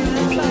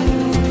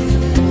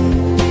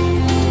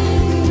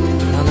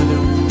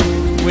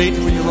 Hallelujah. Wait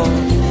for you,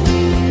 Lord.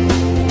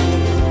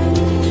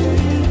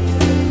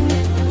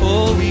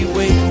 Oh, we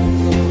wait for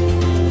you,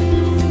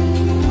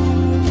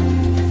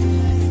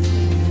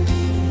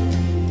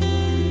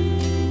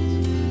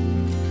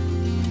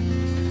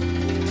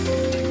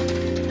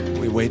 Lord.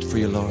 We wait for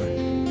you, Lord.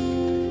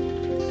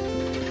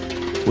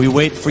 We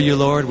wait for you,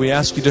 Lord. We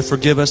ask you to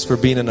forgive us for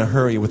being in a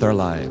hurry with our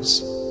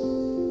lives.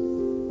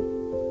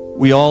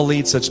 We all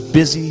lead such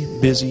busy,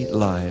 busy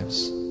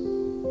lives.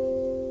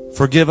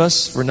 Forgive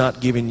us for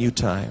not giving you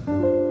time.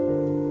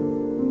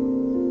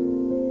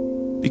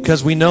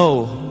 Because we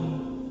know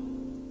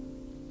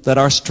that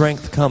our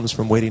strength comes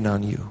from waiting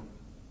on you.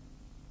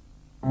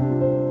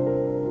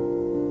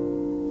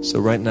 So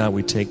right now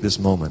we take this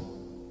moment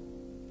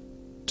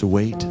to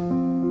wait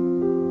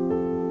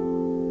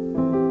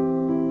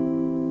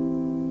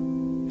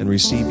and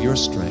receive your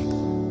strength.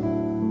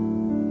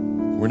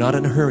 We're not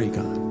in a hurry,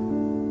 God.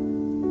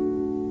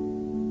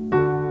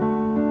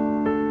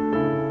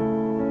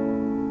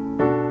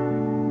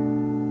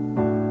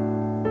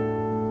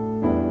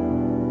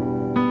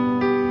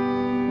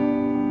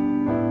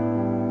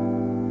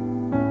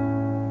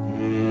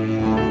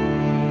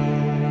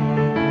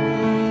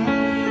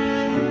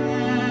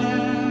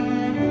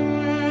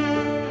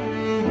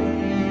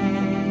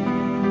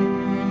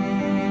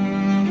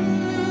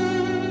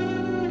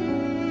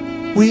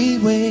 We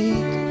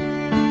wait.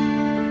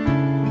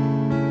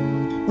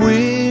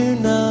 We're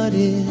not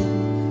in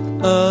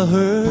a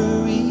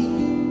hurry.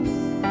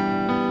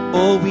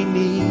 Oh, we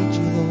need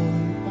you,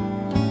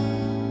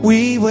 Lord.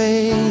 We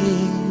wait.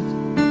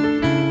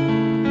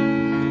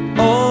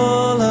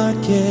 All our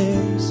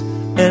cares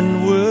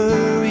and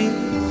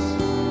worries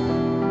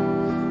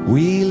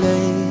we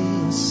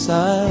lay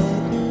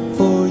aside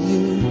for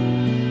you.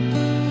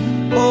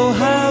 Oh,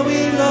 how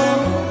we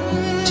long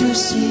to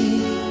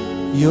see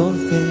your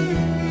face.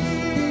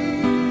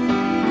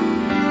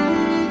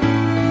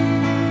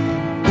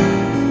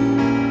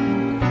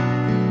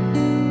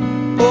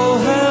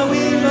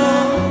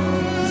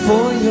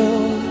 For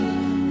your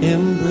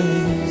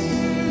embrace,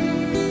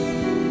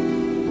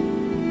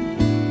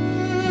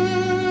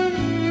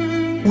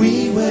 we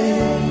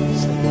wait.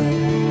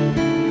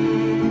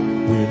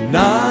 We're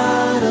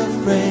not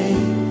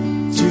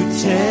afraid to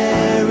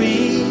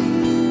tarry.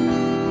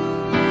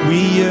 We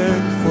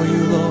yearn for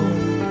you, Lord.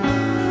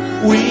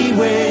 We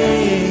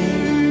wait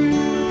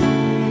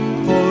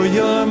for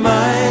your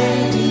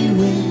mighty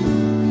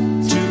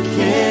wind to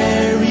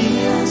carry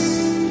us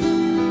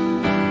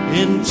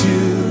into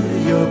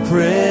your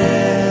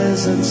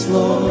presence,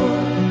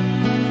 Lord.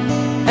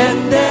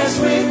 And as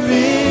we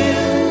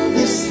fill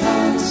this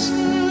house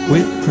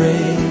with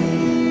praise,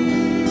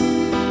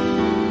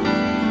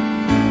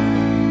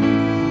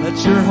 let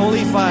your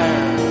holy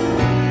fire,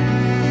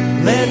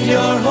 let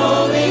your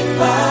holy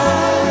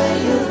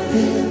fire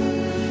fill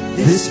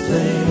this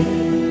place.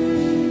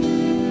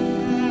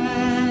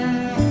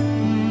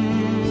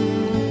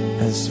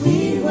 As we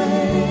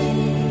wait,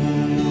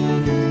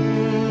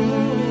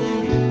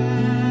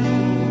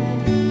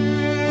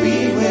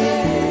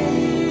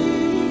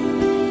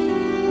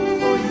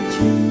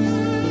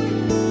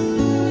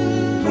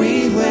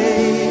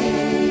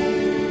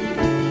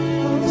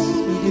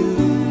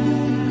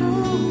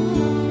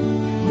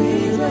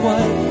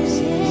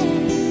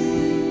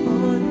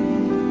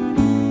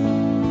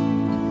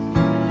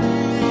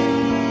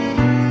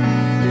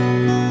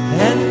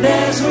 and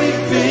as we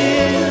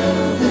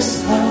fill this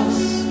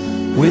house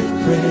with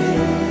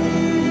praise,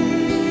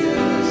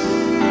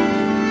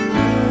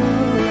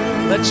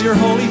 let your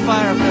holy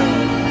fire fill.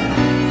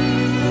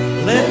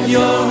 Let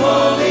your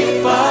holy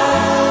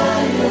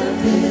fire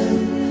fill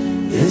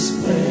this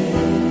place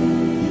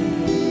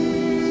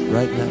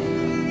right now.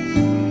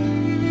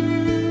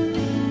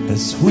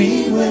 As we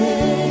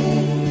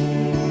wait,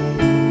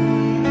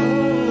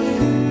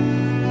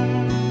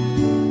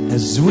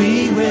 as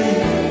we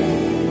wait,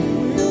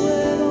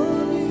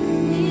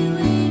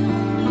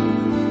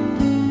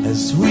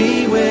 as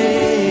we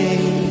wait,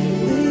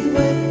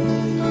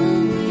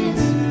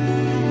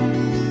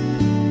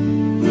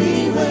 we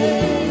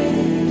wait,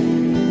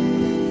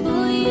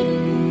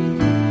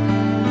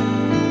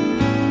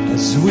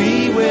 as we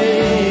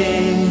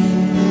wait,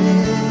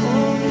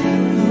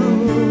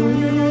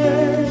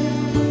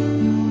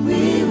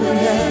 we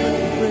wait,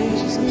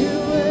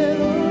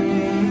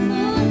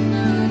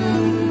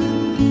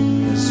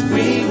 as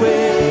we wait.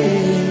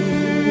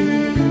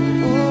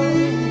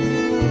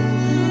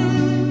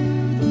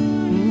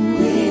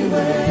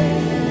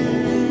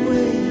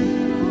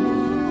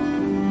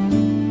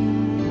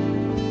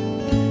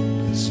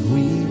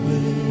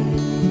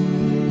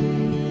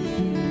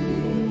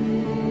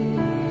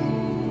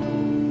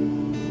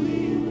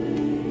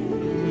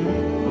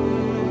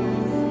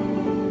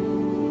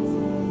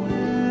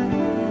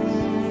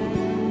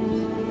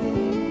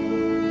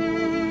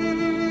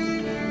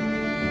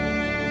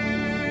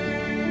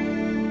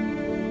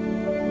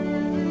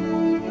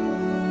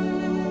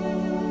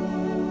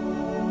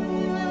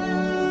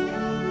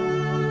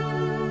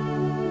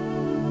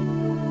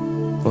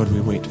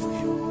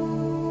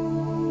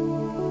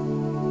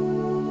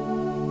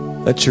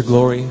 Let your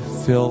glory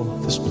fill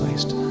this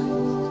place tonight.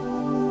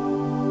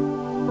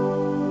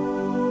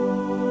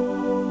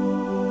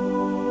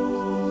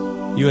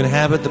 You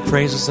inhabit the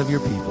praises of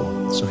your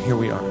people, so here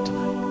we are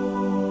tonight.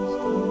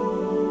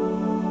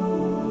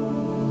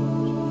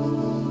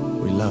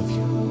 We love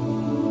you.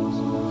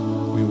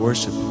 We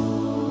worship you.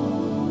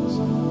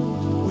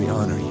 We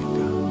honor you,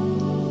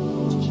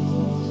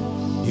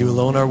 God. You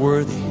alone are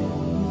worthy.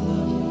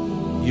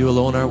 You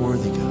alone are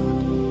worthy, God.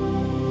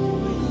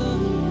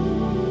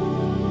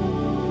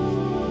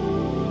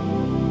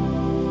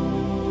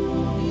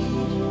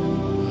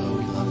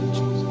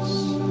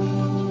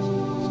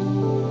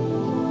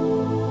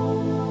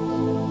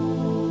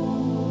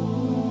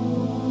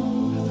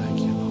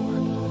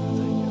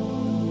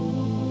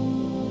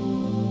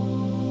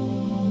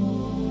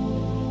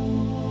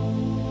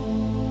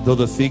 Though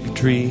the fig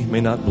tree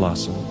may not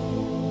blossom,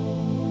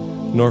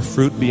 nor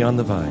fruit be on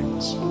the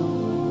vines,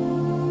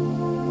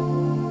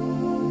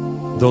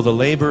 though the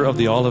labor of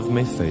the olive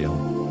may fail,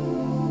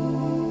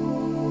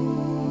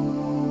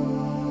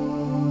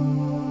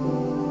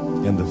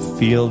 and the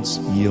fields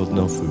yield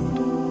no food,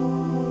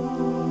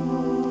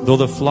 though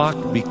the flock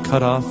be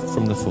cut off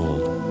from the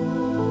fold,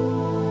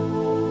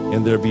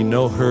 and there be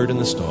no herd in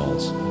the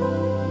stalls,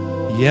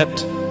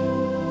 yet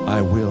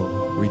I will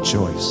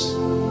rejoice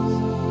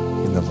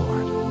in the Lord.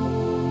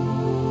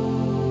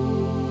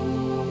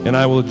 And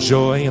I will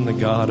joy in the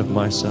God of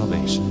my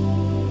salvation.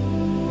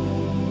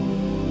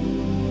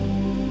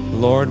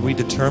 Lord, we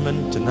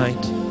determine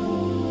tonight,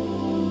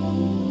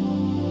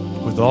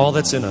 with all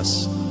that's in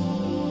us,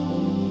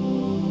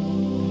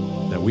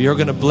 that we are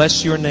going to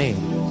bless your name.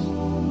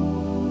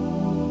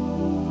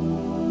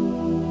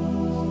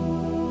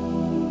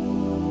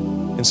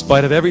 In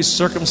spite of every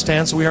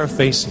circumstance we are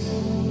facing,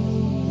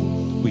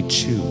 we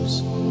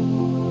choose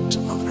to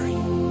honor you.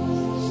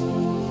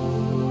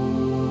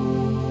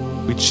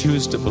 We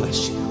choose to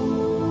bless you.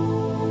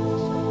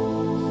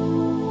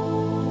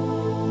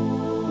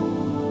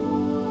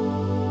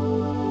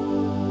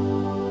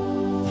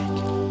 Thank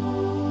you.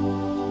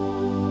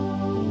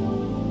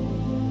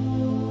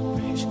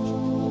 Praise you.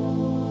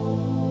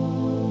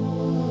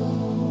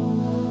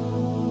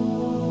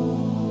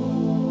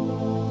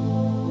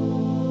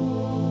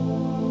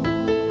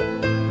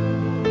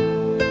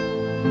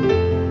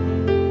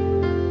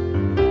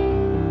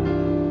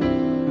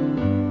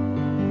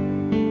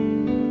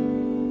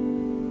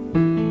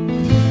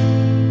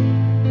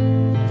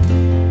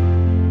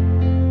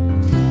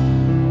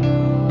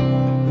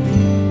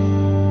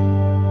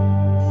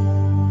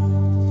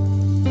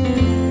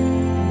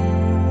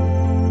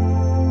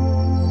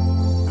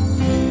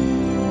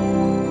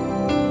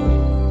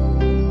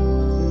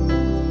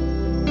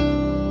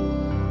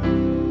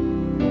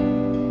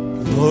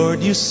 Lord,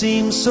 you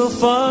seem so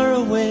far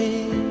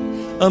away,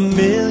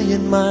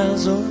 1,000,000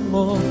 miles or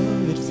more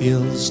it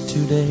feels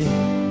today.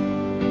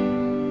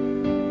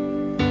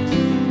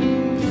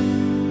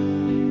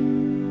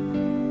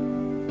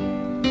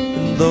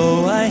 And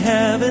though I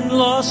haven't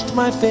lost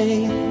my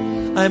faith,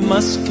 I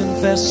must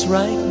confess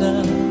right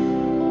now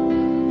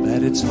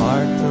that it's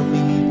hard for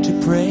me to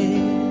pray.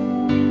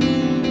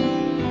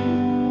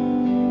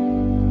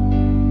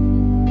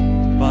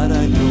 But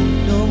I don't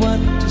know what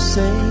to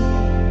say,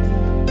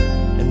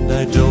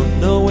 I don't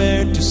know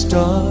where to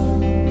start.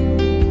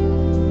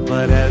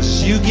 But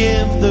as you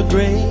give the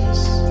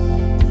grace,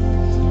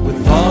 with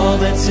all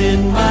that's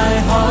in my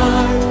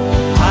heart,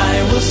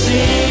 I will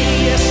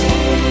sing, yes,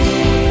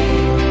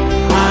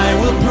 I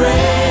will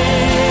pray.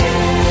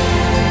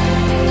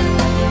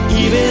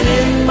 Even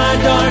in my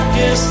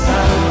darkest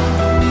hour,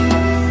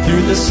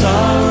 through the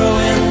sorrow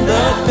and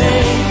the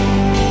pain,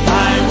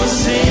 I will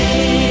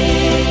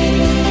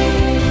sing,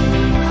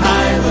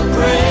 I will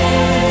pray.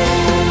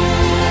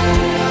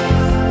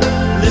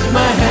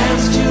 My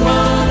hands to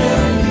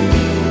honor you,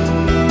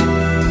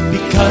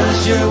 because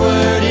your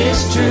word is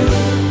true,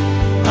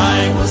 I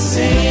will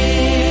sing.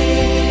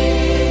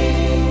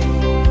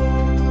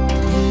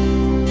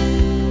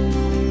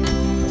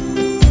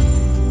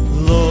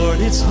 Lord,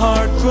 it's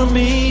hard for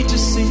me to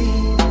see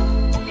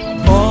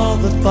all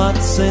the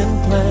thoughts and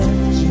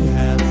plans you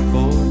have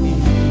for me.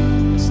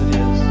 Yes, it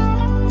is.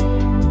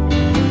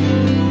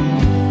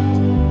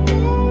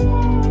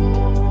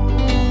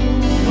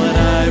 But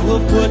I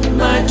will put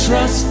my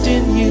trust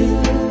in you,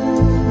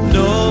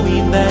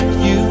 knowing that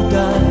you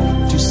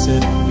died to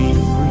set me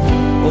free.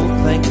 Oh,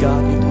 thank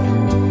God you did.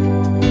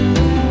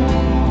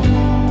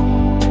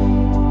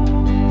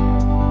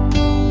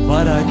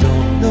 But I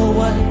don't know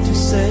what to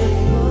say,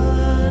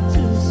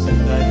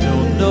 and I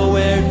don't know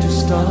where to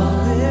start.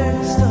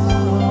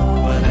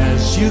 But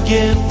as you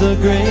give the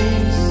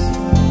grace,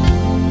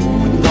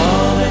 with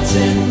all that's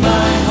in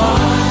my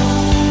heart,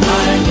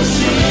 I will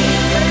sing,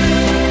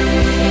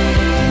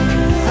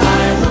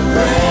 I will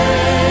pray.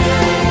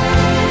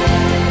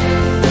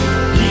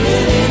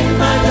 Even in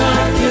my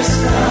darkest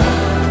hour,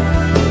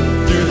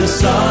 through the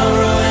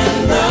sorrow and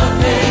the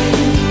pain,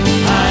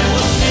 I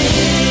will sing,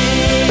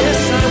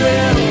 yes I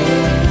will,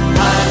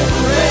 I will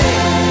pray.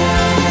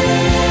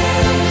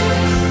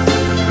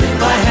 With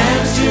my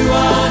hands to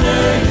honor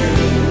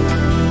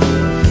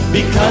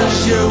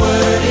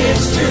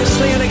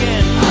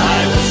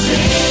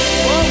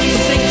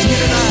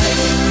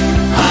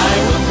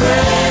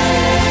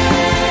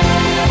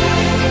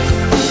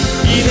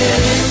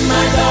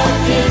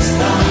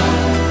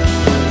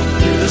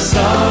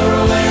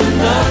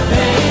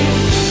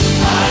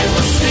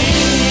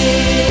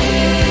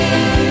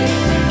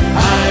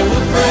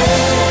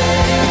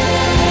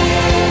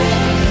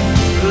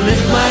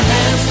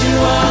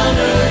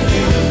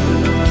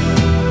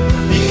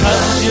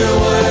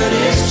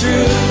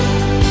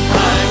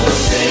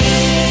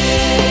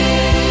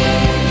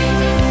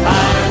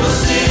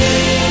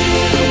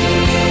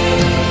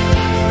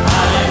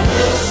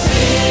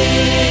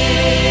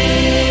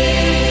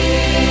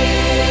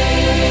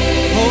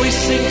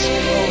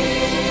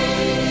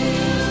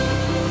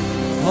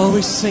Oh,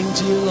 we sing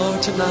to you,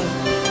 Lord, tonight.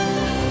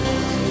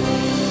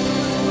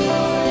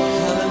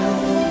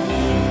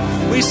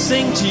 Hallelujah. We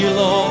sing to you,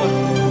 Lord.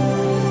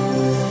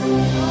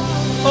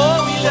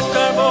 Oh, we lift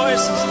our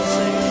voices and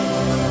sing.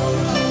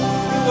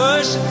 We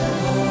worship you,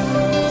 Lord.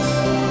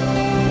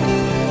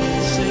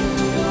 We sing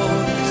to you,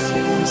 Lord. We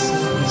sing, we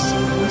sing, we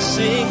sing. We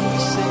sing, we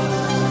sing.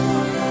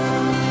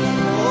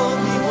 Oh,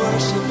 we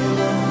worship you,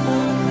 Lord.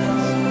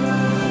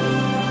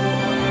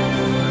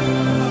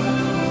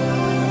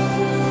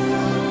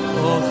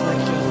 Oh,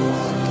 thank you,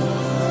 Lord.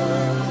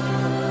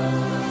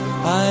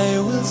 I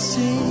will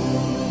sing.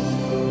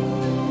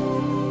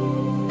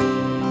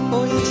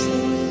 Oh, yes,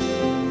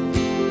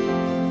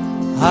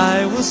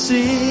 I will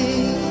sing.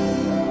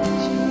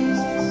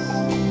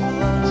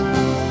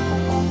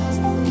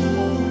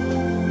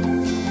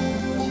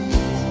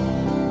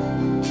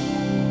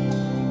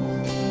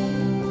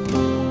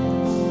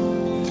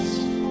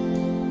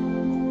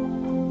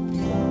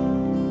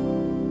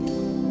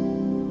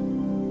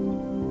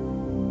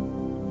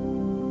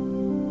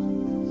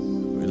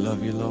 We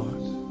love you, Lord.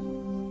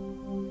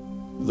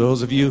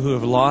 Those of you who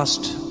have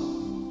lost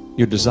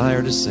your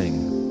desire to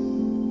sing,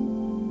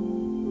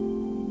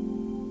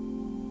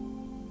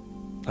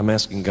 I'm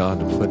asking God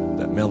to put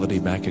that melody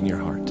back in your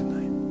heart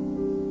tonight.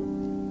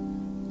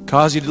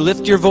 Cause you to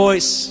lift your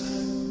voice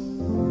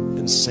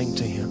and sing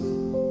to Him.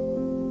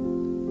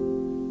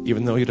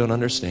 Even though you don't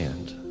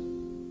understand,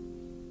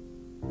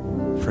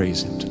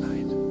 praise Him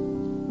tonight.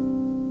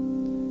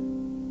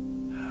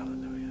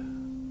 Hallelujah.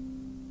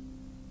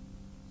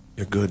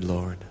 You're good,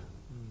 Lord.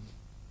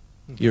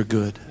 You're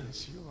good.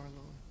 Yes, you are,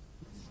 Lord.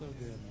 So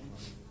good.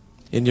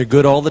 And you're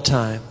good all the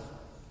time.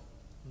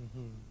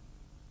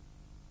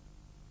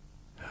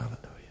 Hallelujah.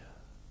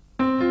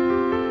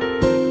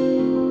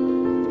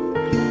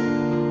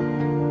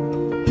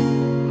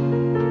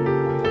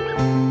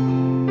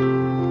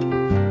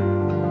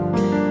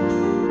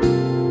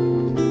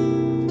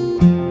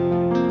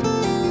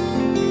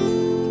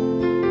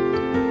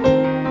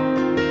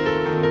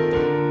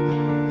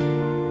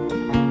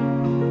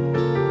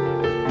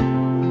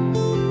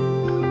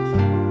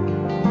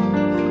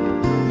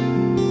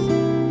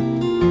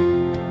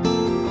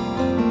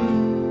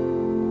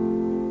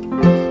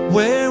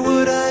 Where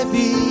would I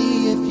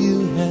be if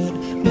you had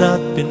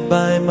not been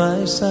by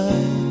my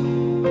side?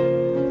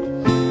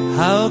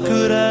 How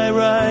could I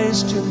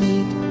rise to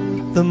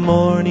meet the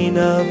morning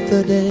of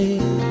the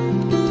day?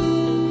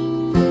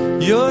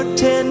 Your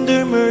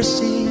tender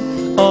mercy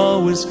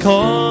always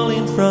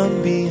calling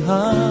from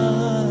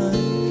behind.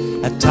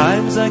 At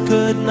times I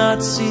could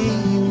not see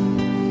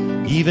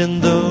you, even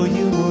though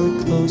you were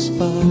close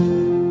by.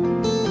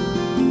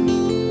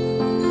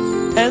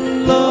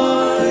 And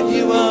Lord,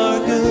 you are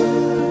good.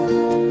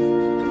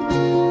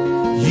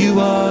 You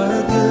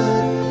are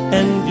good,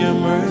 and your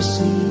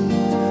mercy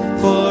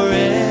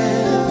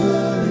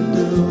forever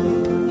endure.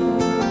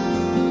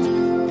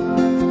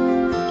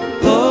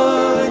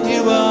 Lord,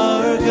 you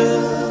are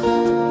good.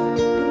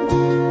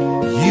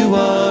 You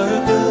are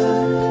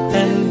good,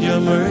 and your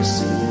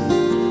mercy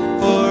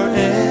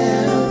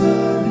forever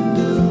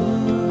endure.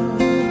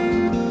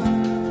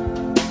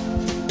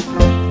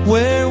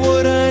 Where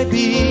would I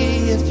be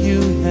if you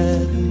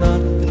had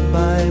not been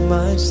by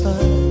my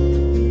side?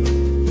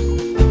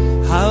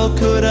 How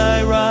could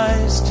I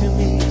rise to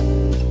meet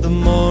the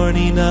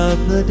morning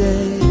of the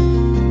day?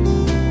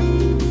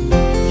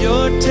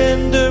 Your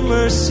tender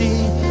mercy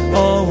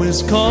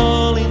always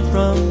calling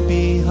from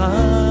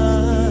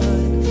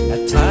behind.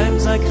 At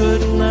times I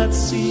could not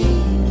see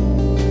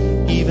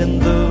you, even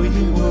though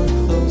you were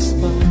close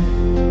by.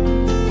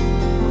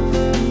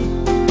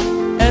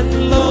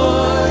 And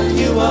Lord,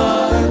 you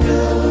are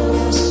good.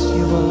 Yes,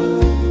 you are.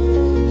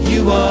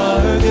 You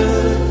are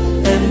good,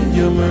 and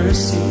your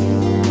mercy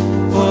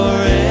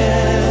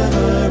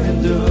forever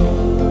endure.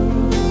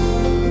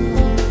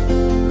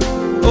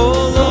 Oh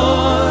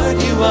Lord,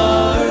 you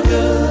are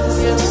good,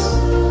 yes,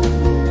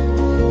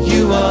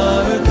 you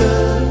are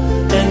good,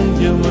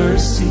 and your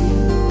mercy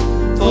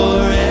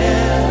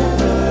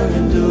forever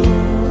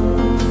endure.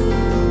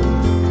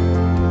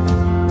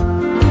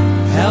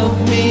 Help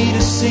me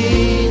to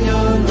see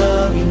your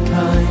loving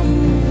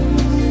kindness.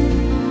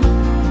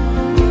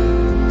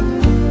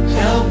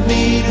 Help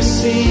me to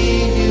see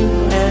you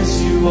as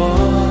you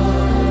are.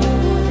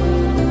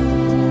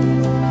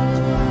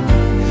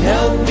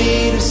 Help me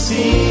to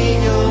see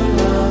your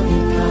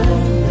loving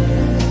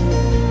kindness.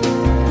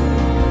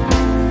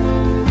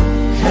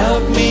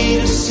 Help me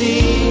to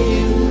see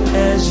you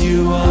as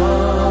you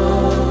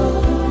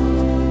are,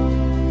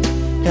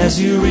 as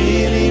you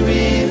really,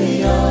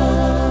 really are.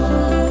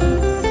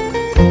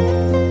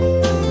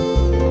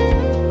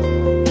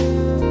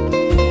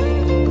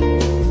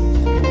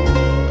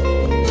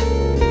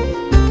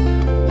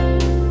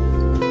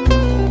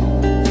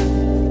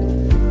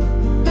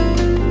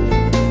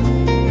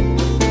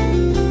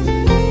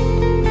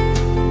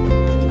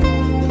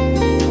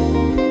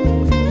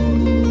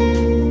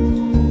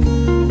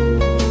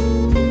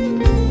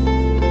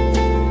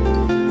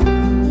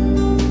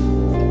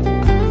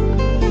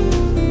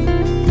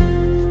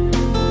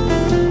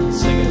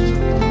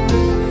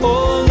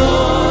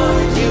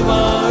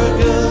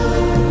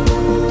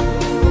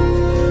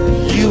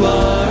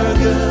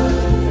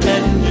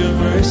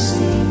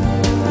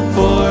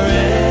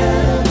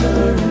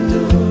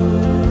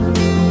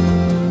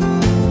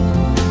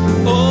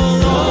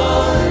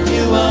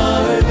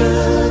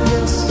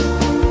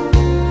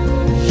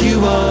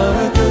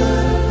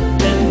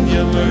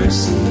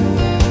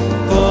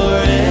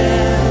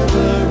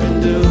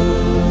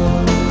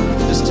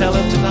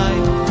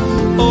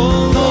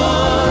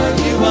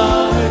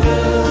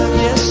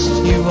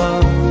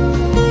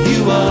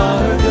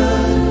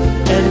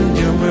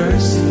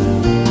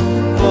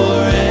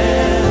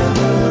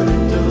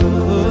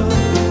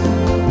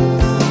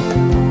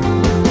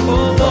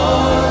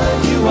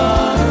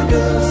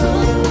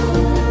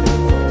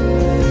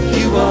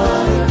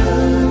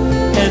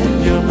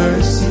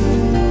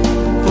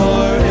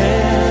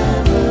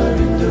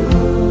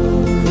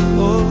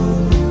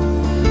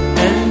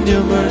 and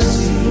your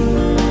mercy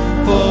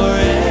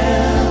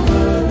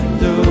forever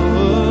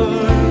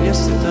endure.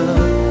 Yes, it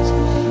does.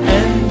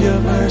 And your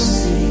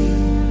mercy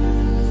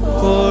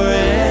forever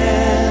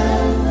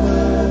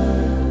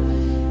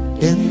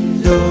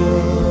endure.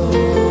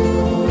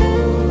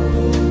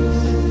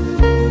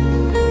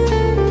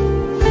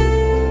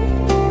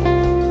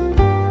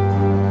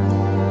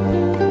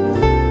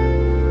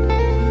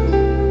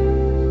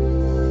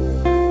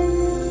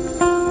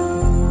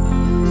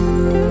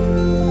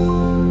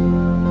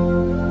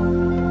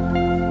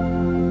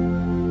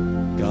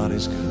 God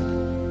is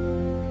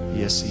good.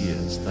 Yes, He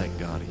is. Thank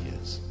God He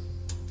is.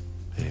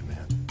 Amen.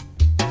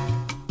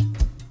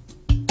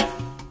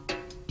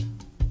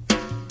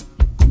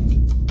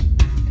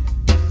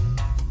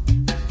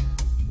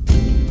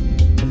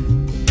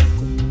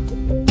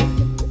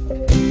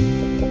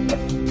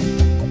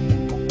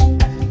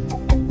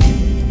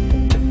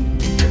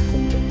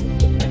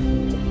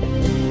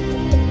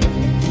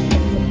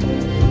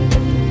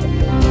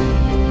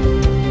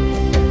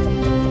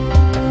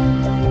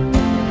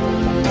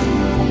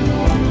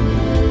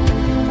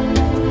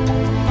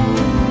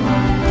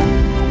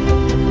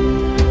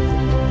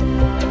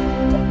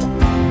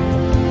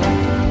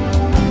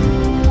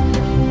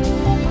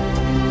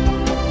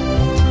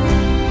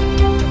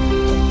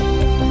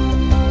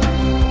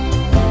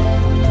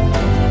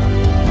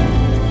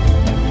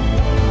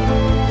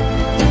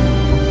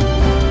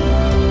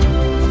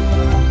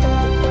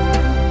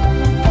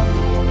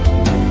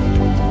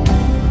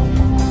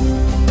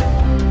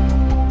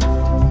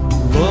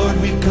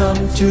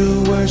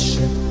 To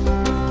worship,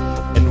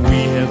 and we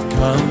have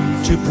come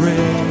to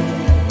pray.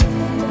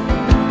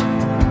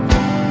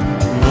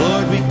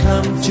 Lord, we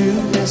come to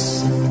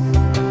listen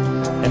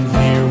and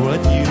hear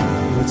what you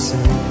would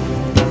say.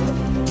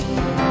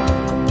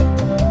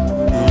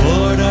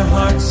 Lord, our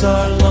hearts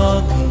are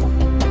longing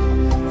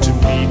to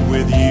meet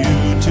with you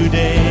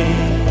today.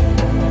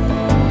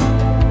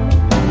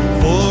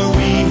 For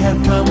we have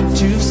come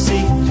to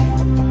seek you,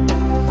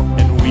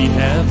 and we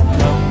have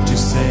come to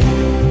say,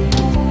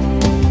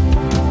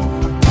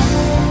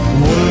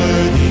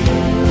 worthy,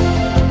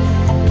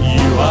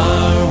 you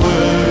are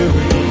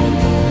worthy,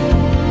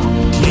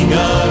 King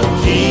of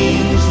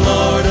kings,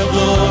 Lord of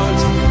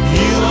lords,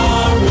 you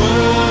are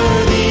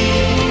worthy.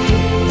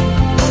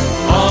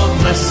 All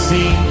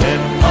blessing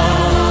and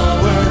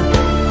power,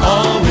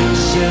 all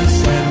riches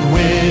and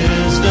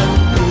wisdom,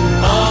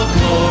 all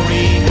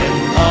glory and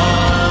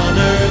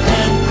honor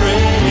and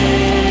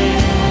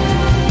praise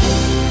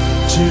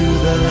to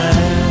the Lamb.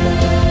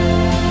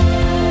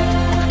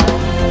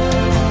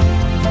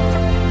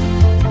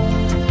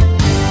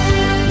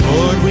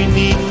 Lord, we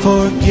need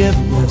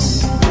forgiveness.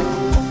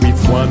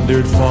 We've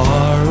wandered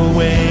far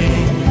away.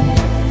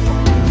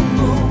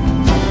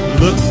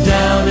 Look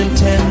down in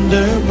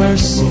tender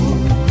mercy.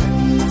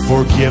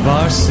 Forgive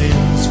our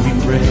sins, we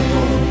pray.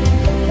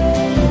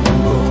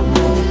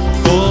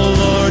 Oh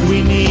Lord, we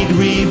need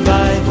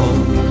revival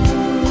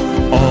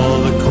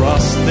all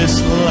across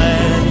this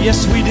land.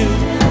 Yes, we do.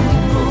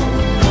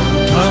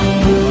 Come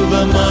move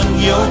among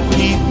your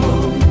people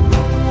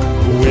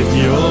with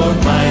your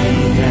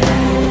mighty hand.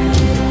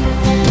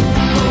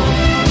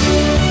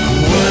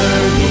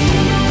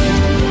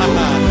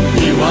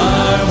 You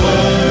are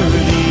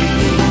worthy,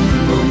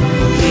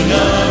 King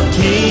of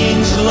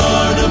kings,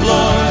 Lord of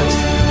lords,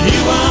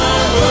 you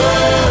are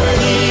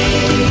worthy.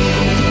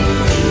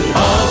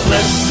 All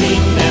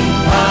blessing and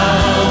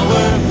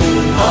power,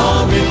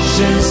 all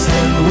riches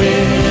and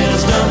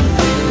wisdom,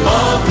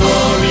 all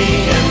glory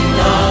and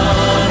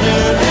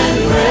honor and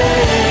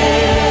praise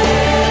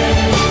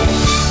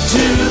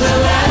to the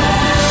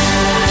Lamb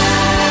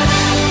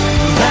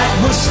that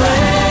was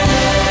slain.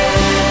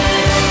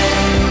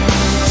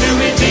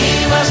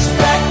 Us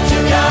back to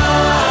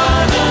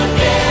God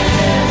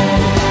again,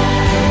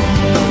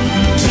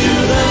 to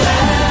the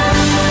Lamb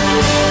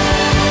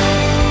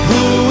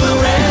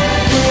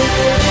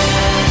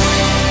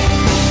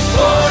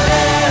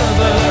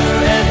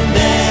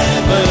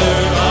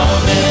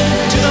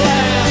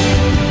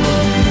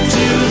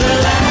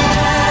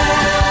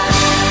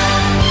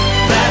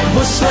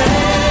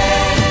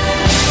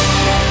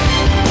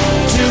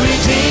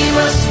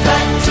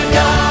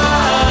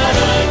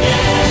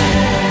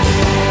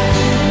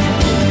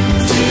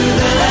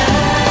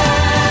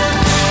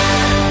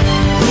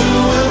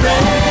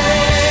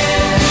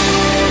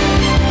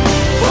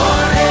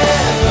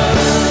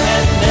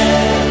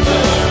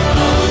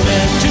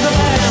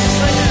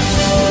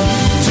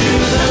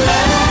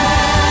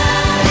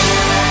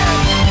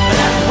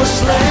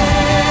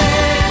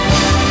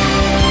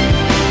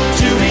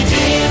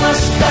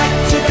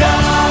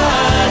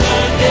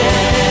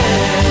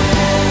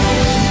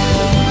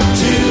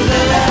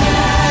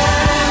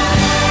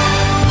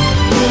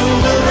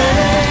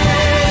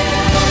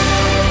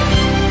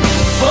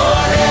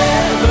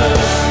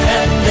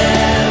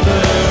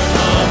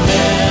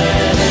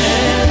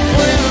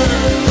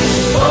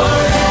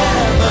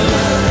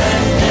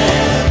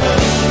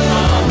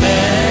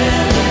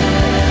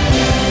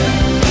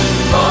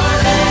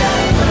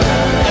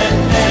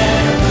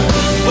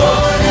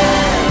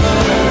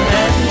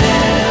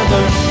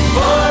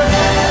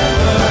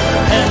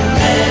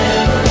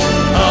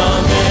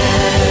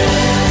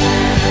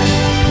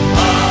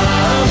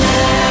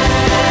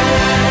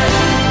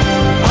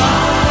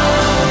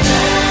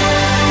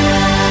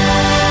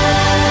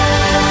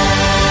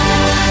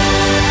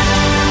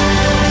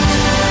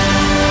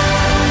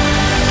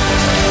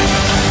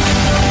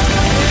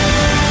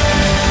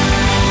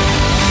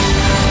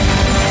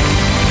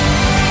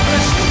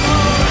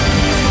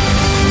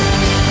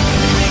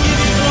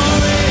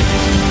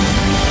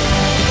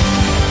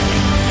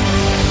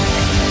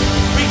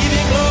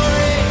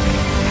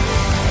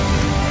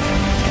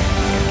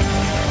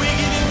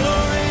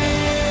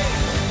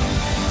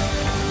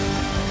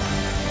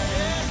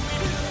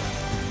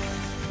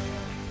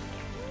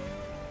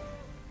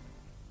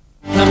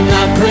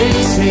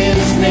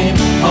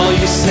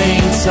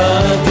saints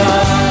of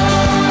God.